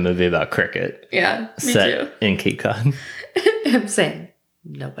 was in a movie about cricket. Yeah, me set too. in Cape Cod. I'm saying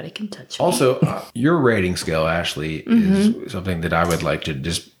nobody can touch me. Also, your rating scale, Ashley, is something that I would like to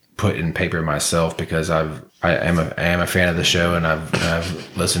just put in paper myself, because I am a fan of the show and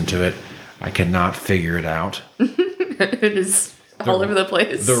I've listened to it. I cannot figure it out. It is all over the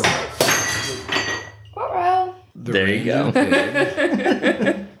place. There you go.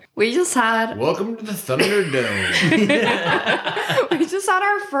 We just had Welcome to the Thunderdome. we just had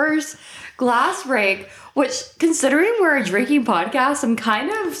our first glass break, which, considering we're a drinking podcast, I'm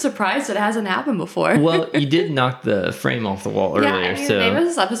kind of surprised it hasn't happened before. Well, you did knock the frame off the wall earlier, I mean, so the name of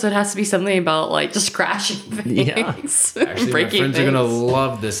this episode has to be something about like just crashing things. Yeah. Actually, my breaking friends things. are going to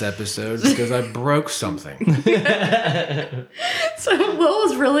love this episode because I broke something. So Will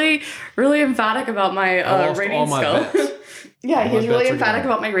was really, really emphatic about my lost rating all my scale. bets. Yeah, he was my really bets are emphatic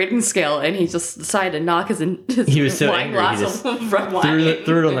gone. about my rating scale, and he just decided to knock his He was so wine angry, he glass just of red wine.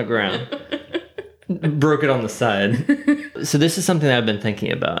 threw it on the ground. Broke it on the side. So this is something that I've been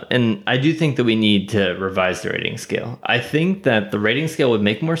thinking about. And I do think that we need to revise the rating scale. I think that the rating scale would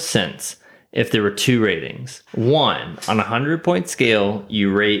make more sense if there were two ratings. One, on a 100-point scale,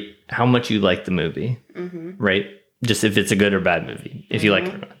 you rate how much you like the movie, right? Just if it's a good or bad movie, if you like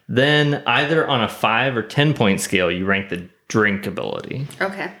it or not. Then either on a 5 or 10-point scale, you rank the drinkability.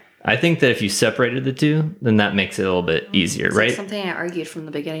 Okay. I think that if you separated the two, then that makes it a little bit easier, It's right? like something I argued from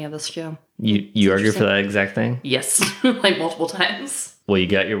the beginning of this show. You argue for that exact thing? Yes, like multiple times. Well, you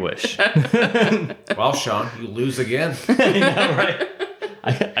got your wish. Well, Sean, you lose again. I know, right?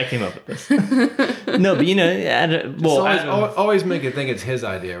 I came up with this. No, but Always make it think it's his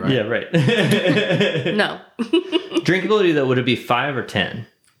idea, right? yeah, right. No. Drinkability, though, would it be 5 or 10?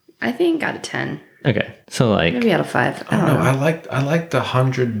 I think out of 10. Okay, so like, Maybe out of 5. I don't No, know. I like the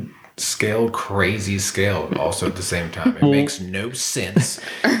 100 scale, crazy scale. Also at the same time, it makes no sense.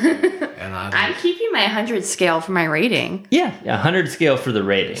 And I'm keeping my 100 scale for my rating. yeah, 100 scale for the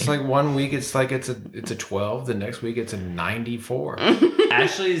rating. it's like 1 week it's a 12. The next week it's a 94.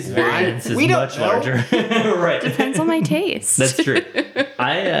 Ashley's variance is We don't much know. larger. Right. Depends on my taste. That's true.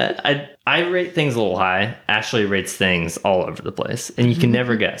 I rate things a little high. Ashley rates things all over the place, and you can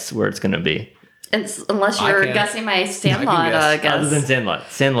never guess where it's going to be. Unless I you're can. guessing my guess. Sandlot Other than guess.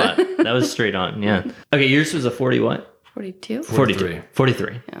 Sandlot, that was straight on. Yeah. Okay, yours was a 40 what? 42? 42.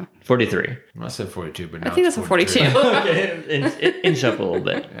 43. Yeah. 43. I said 42, but now I think it's that's a 42. Okay, inch up a little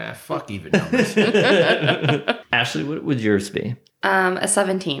bit. Yeah, fuck even numbers. Ashley, what would yours be? A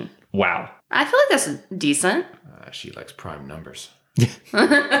 17. Wow. I feel like that's decent. She likes prime numbers. That's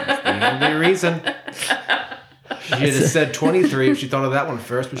the only reason. She had said 23 if she thought of that one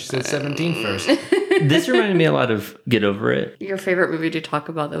first, but she said 17 first. This reminded me a lot of Get Over It. Your favorite movie to talk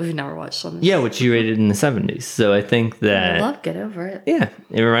about that we've never watched on this. Yeah, which you rated in the 70s. So I think I that, love Get Over It. yeah,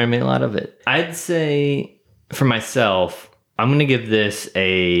 it reminded me a lot of it. I'd say for myself, I'm going to give this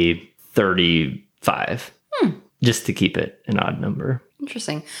a 35. Just to keep it an odd number.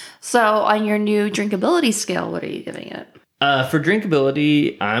 Interesting. So on your new drinkability scale, what are you giving it? For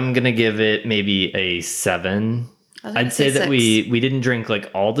drinkability, I'm going to give it maybe a 7. I'd say that we didn't drink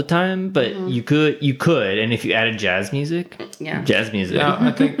like all the time, but you could, and if you added jazz music. Yeah,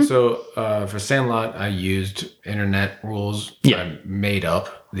 I think so. For Sandlot, I used internet rules. Yeah. I made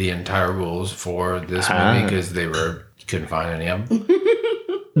up the entire rules for this movie because you couldn't find any of them.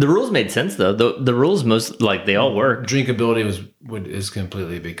 The rules made sense though. The rules they all work. Drinkability is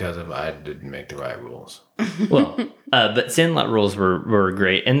completely because of I didn't make the right rules. Well, but Sandlot rules were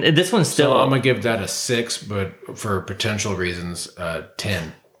great, and this one's still. So I'm gonna give that a 6, but for potential reasons,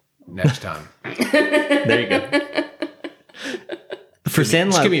 10 next time. There you go. For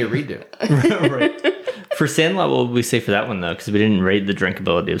Sandlot, just give me a redo. Right. For Sandlot, what would we say for that one though? Because we didn't rate the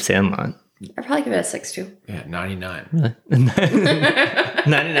drinkability of Sandlot. I'd probably give it a 6 too. Yeah, 99. Really?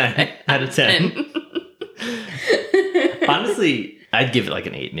 99 out of 10. Honestly, I'd give it like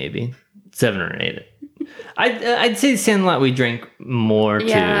an 8, maybe 7 or an 8. I'd say Sandlot we drank more too.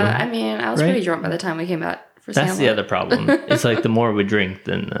 Yeah, I mean, I was right? pretty drunk by the time we came out for Sandlot. That's the other problem. It's like the more we drink,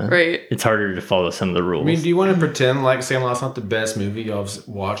 then right. It's harder to follow some of the rules. I mean, do you want to pretend like Sandlot's not the best movie y'all've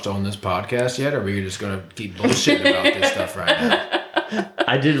watched on this podcast yet, or are you just gonna keep bullshitting about this stuff right now?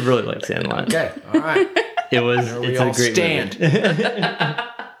 I did really like Sandlot. Okay, all right. It's a great stand. movie.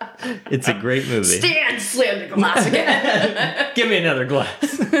 It's a great movie. Stan slammed the glass again. Give me another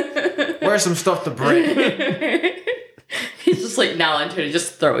glass. Where's some stuff to break? He's just like now into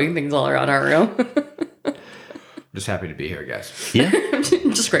just throwing things all around our room. Just happy to be here, guys. Yeah. I'm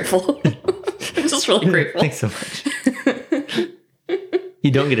just grateful. I'm just really grateful. Thanks so much. You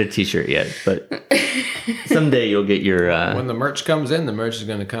don't get a t-shirt yet, but someday you'll get your When the merch comes in, the merch is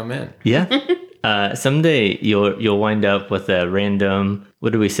going to come in. Yeah. Someday you'll wind up with a random,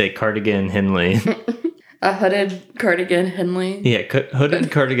 what do we say, cardigan Henley. A hooded cardigan Henley. Yeah,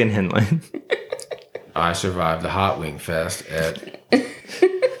 hooded cardigan Henley. I survived the Hot Wing Fest at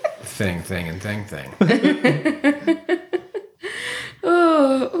Thing.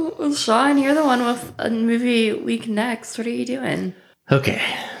 Oh, Sean, you're the one with a movie week next. What are you doing? Okay.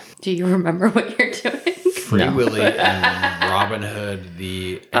 Do you remember what you're doing? Free Willy and Robin Hood,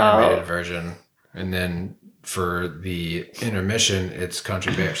 the animated version. And then for the intermission, it's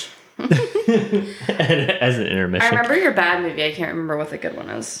Country Bears. As an intermission. I remember your bad movie. I can't remember what the good one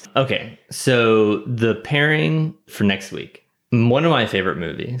is. Okay, so the pairing for next week. One of my favorite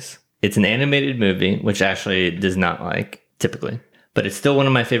movies. It's an animated movie, which Ashley does not like, typically. But it's still one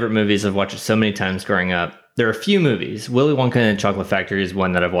of my favorite movies. I've watched it so many times growing up. There are a few movies. Willy Wonka and the Chocolate Factory is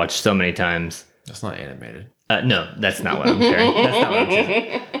one that I've watched so many times. That's not animated. No, that's not what I'm pairing. That's not what I'm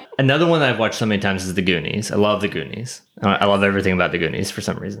choosing. Another one that I've watched so many times is The Goonies. I love The Goonies. I love everything about The Goonies for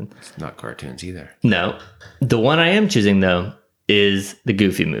some reason. It's not cartoons either. No. The one I am choosing, though, is the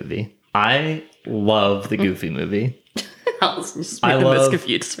Goofy movie. I love the Goofy movie. Alice just made the most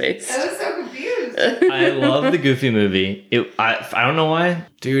confused face. I was so confused. I love the Goofy movie. I don't know why.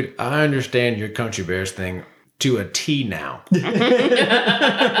 Dude, I understand your Country Bears thing to a T now.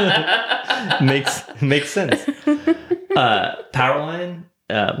 Makes sense. Powerline,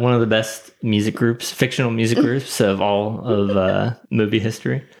 one of the best music groups, fictional music groups of all of movie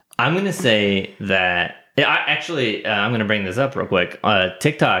history. I'm going to say that. I'm going to bring this up real quick.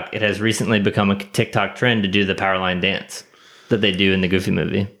 TikTok, it has recently become a TikTok trend to do the Powerline dance that they do in the Goofy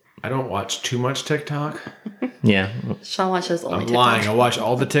movie. I don't watch too much TikTok. Yeah. Sean watches only I'm TikTok. lying. I watch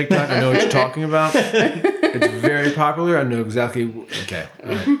all the TikTok. I know what you're talking about. It's very popular. I know exactly. Okay. All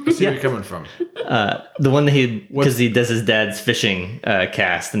right. I see where you're coming from. The one that because he does his dad's fishing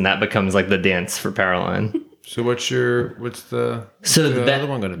cast, and that becomes like the dance for Powerline. So what's the other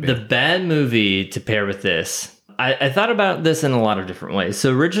one going to be? The bad movie to pair with this. I thought about this in a lot of different ways.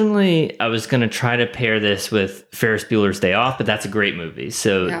 So originally I was going to try to pair this with Ferris Bueller's Day Off, but that's a great movie.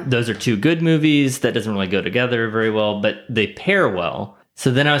 So Those are two good movies that doesn't really go together very well, but they pair well. So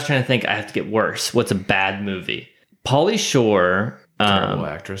then I was trying to think, I have to get worse. What's a bad movie? Pauly Shore. Terrible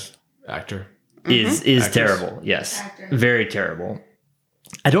actor. Is terrible. Yes. Actor. Very terrible.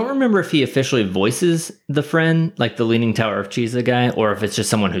 I don't remember if he officially voices the friend, like the Leaning Tower of Pisa guy, or if it's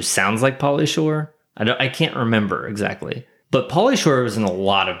just someone who sounds like Pauly Shore. I can't remember exactly. But Pauly Shore was in a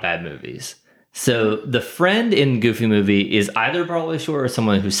lot of bad movies. So the friend in Goofy movie is either Pauly Shore or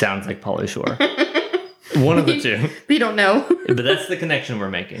someone who sounds like Pauly Shore. One of the two. We don't know. But that's the connection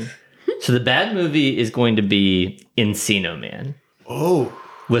we're making. So the bad movie is going to be Encino Man. Oh.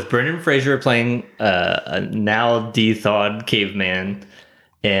 With Brendan Fraser playing a now de-thawed caveman.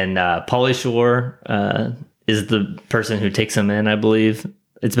 And Pauly Shore is the person who takes him in, I believe.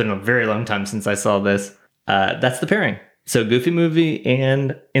 It's been a very long time since I saw this. That's the pairing. So Goofy movie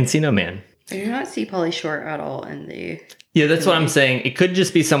and Encino Man. I do not see Pauly Shore at all in the... Yeah, that's what I'm saying. It could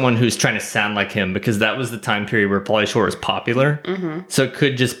just be someone who's trying to sound like him because that was the time period where Pauly Shore was popular. So it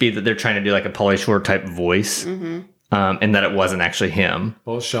could just be that they're trying to do like a Pauly Shore type voice, and that it wasn't actually him.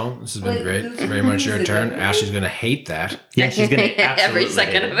 Well, Sean, this has been great. It's very much your turn. Ashley's going to hate that. Yeah, she's gonna Every absolutely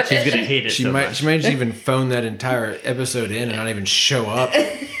second hate of it. it. She's gonna hate it. She so might much. just even phone that entire episode in and not even show up.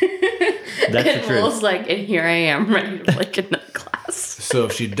 That's the And truth. Will's like, and here I am ready to like another class. So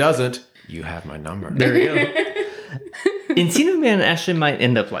if she doesn't, you have my number. There we go. Encino Man Ashley might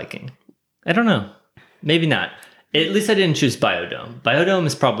end up liking. I don't know. Maybe not. At least I didn't choose Biodome. Biodome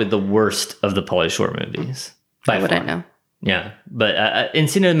is probably the worst of the Pauly Shore movies. By How would far. I know? Yeah. But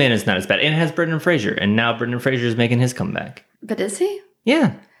Encino Man is not as bad. And it has Brendan Fraser. And now Brendan Fraser is making his comeback. But is he?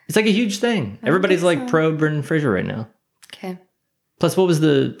 Yeah. It's like a huge thing. Everybody's like pro Brendan Fraser right now. Okay. Plus, what was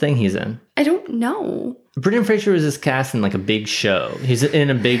the thing he's in? I don't know. Brendan Fraser was just cast in like a big show. He's in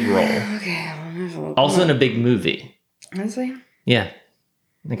a big role. Okay. Also in a big movie. Is he? Yeah.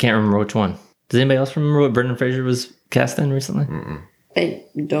 I can't remember which one. Does anybody else remember what Brendan Fraser was cast in recently? I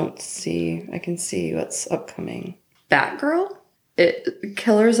don't see. I can see what's upcoming. Batgirl?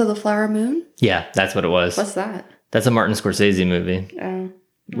 Killers of the Flower Moon? Yeah, that's what it was. What's that? That's a Martin Scorsese movie.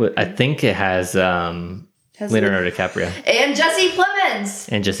 I think it has Leonardo DiCaprio And Jesse Plemons!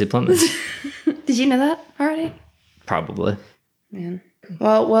 and Jesse Plemons. Did you know that already? Probably. Man.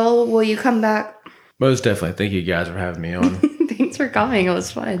 Well, will you come back? Most definitely. Thank you guys for having me on. Thanks for coming. It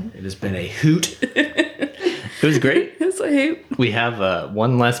was fun. It has been a hoot. It was great. It's a hoot. We have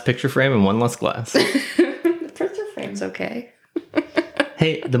one less picture frame and one less glass. The picture frame's okay.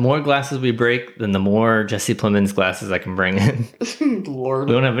 Hey, the more glasses we break, then the more Jesse Plemons glasses I can bring in. Lord.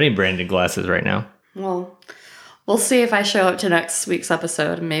 We don't have any branded glasses right now. Well, we'll see if I show up to next week's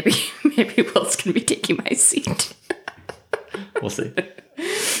episode, and maybe Will's gonna be taking my seat. We'll see.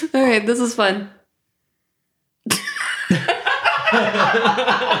 All right, this is fun.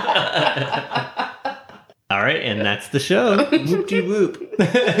 All right, and that's the show. Whoop-de-whoop.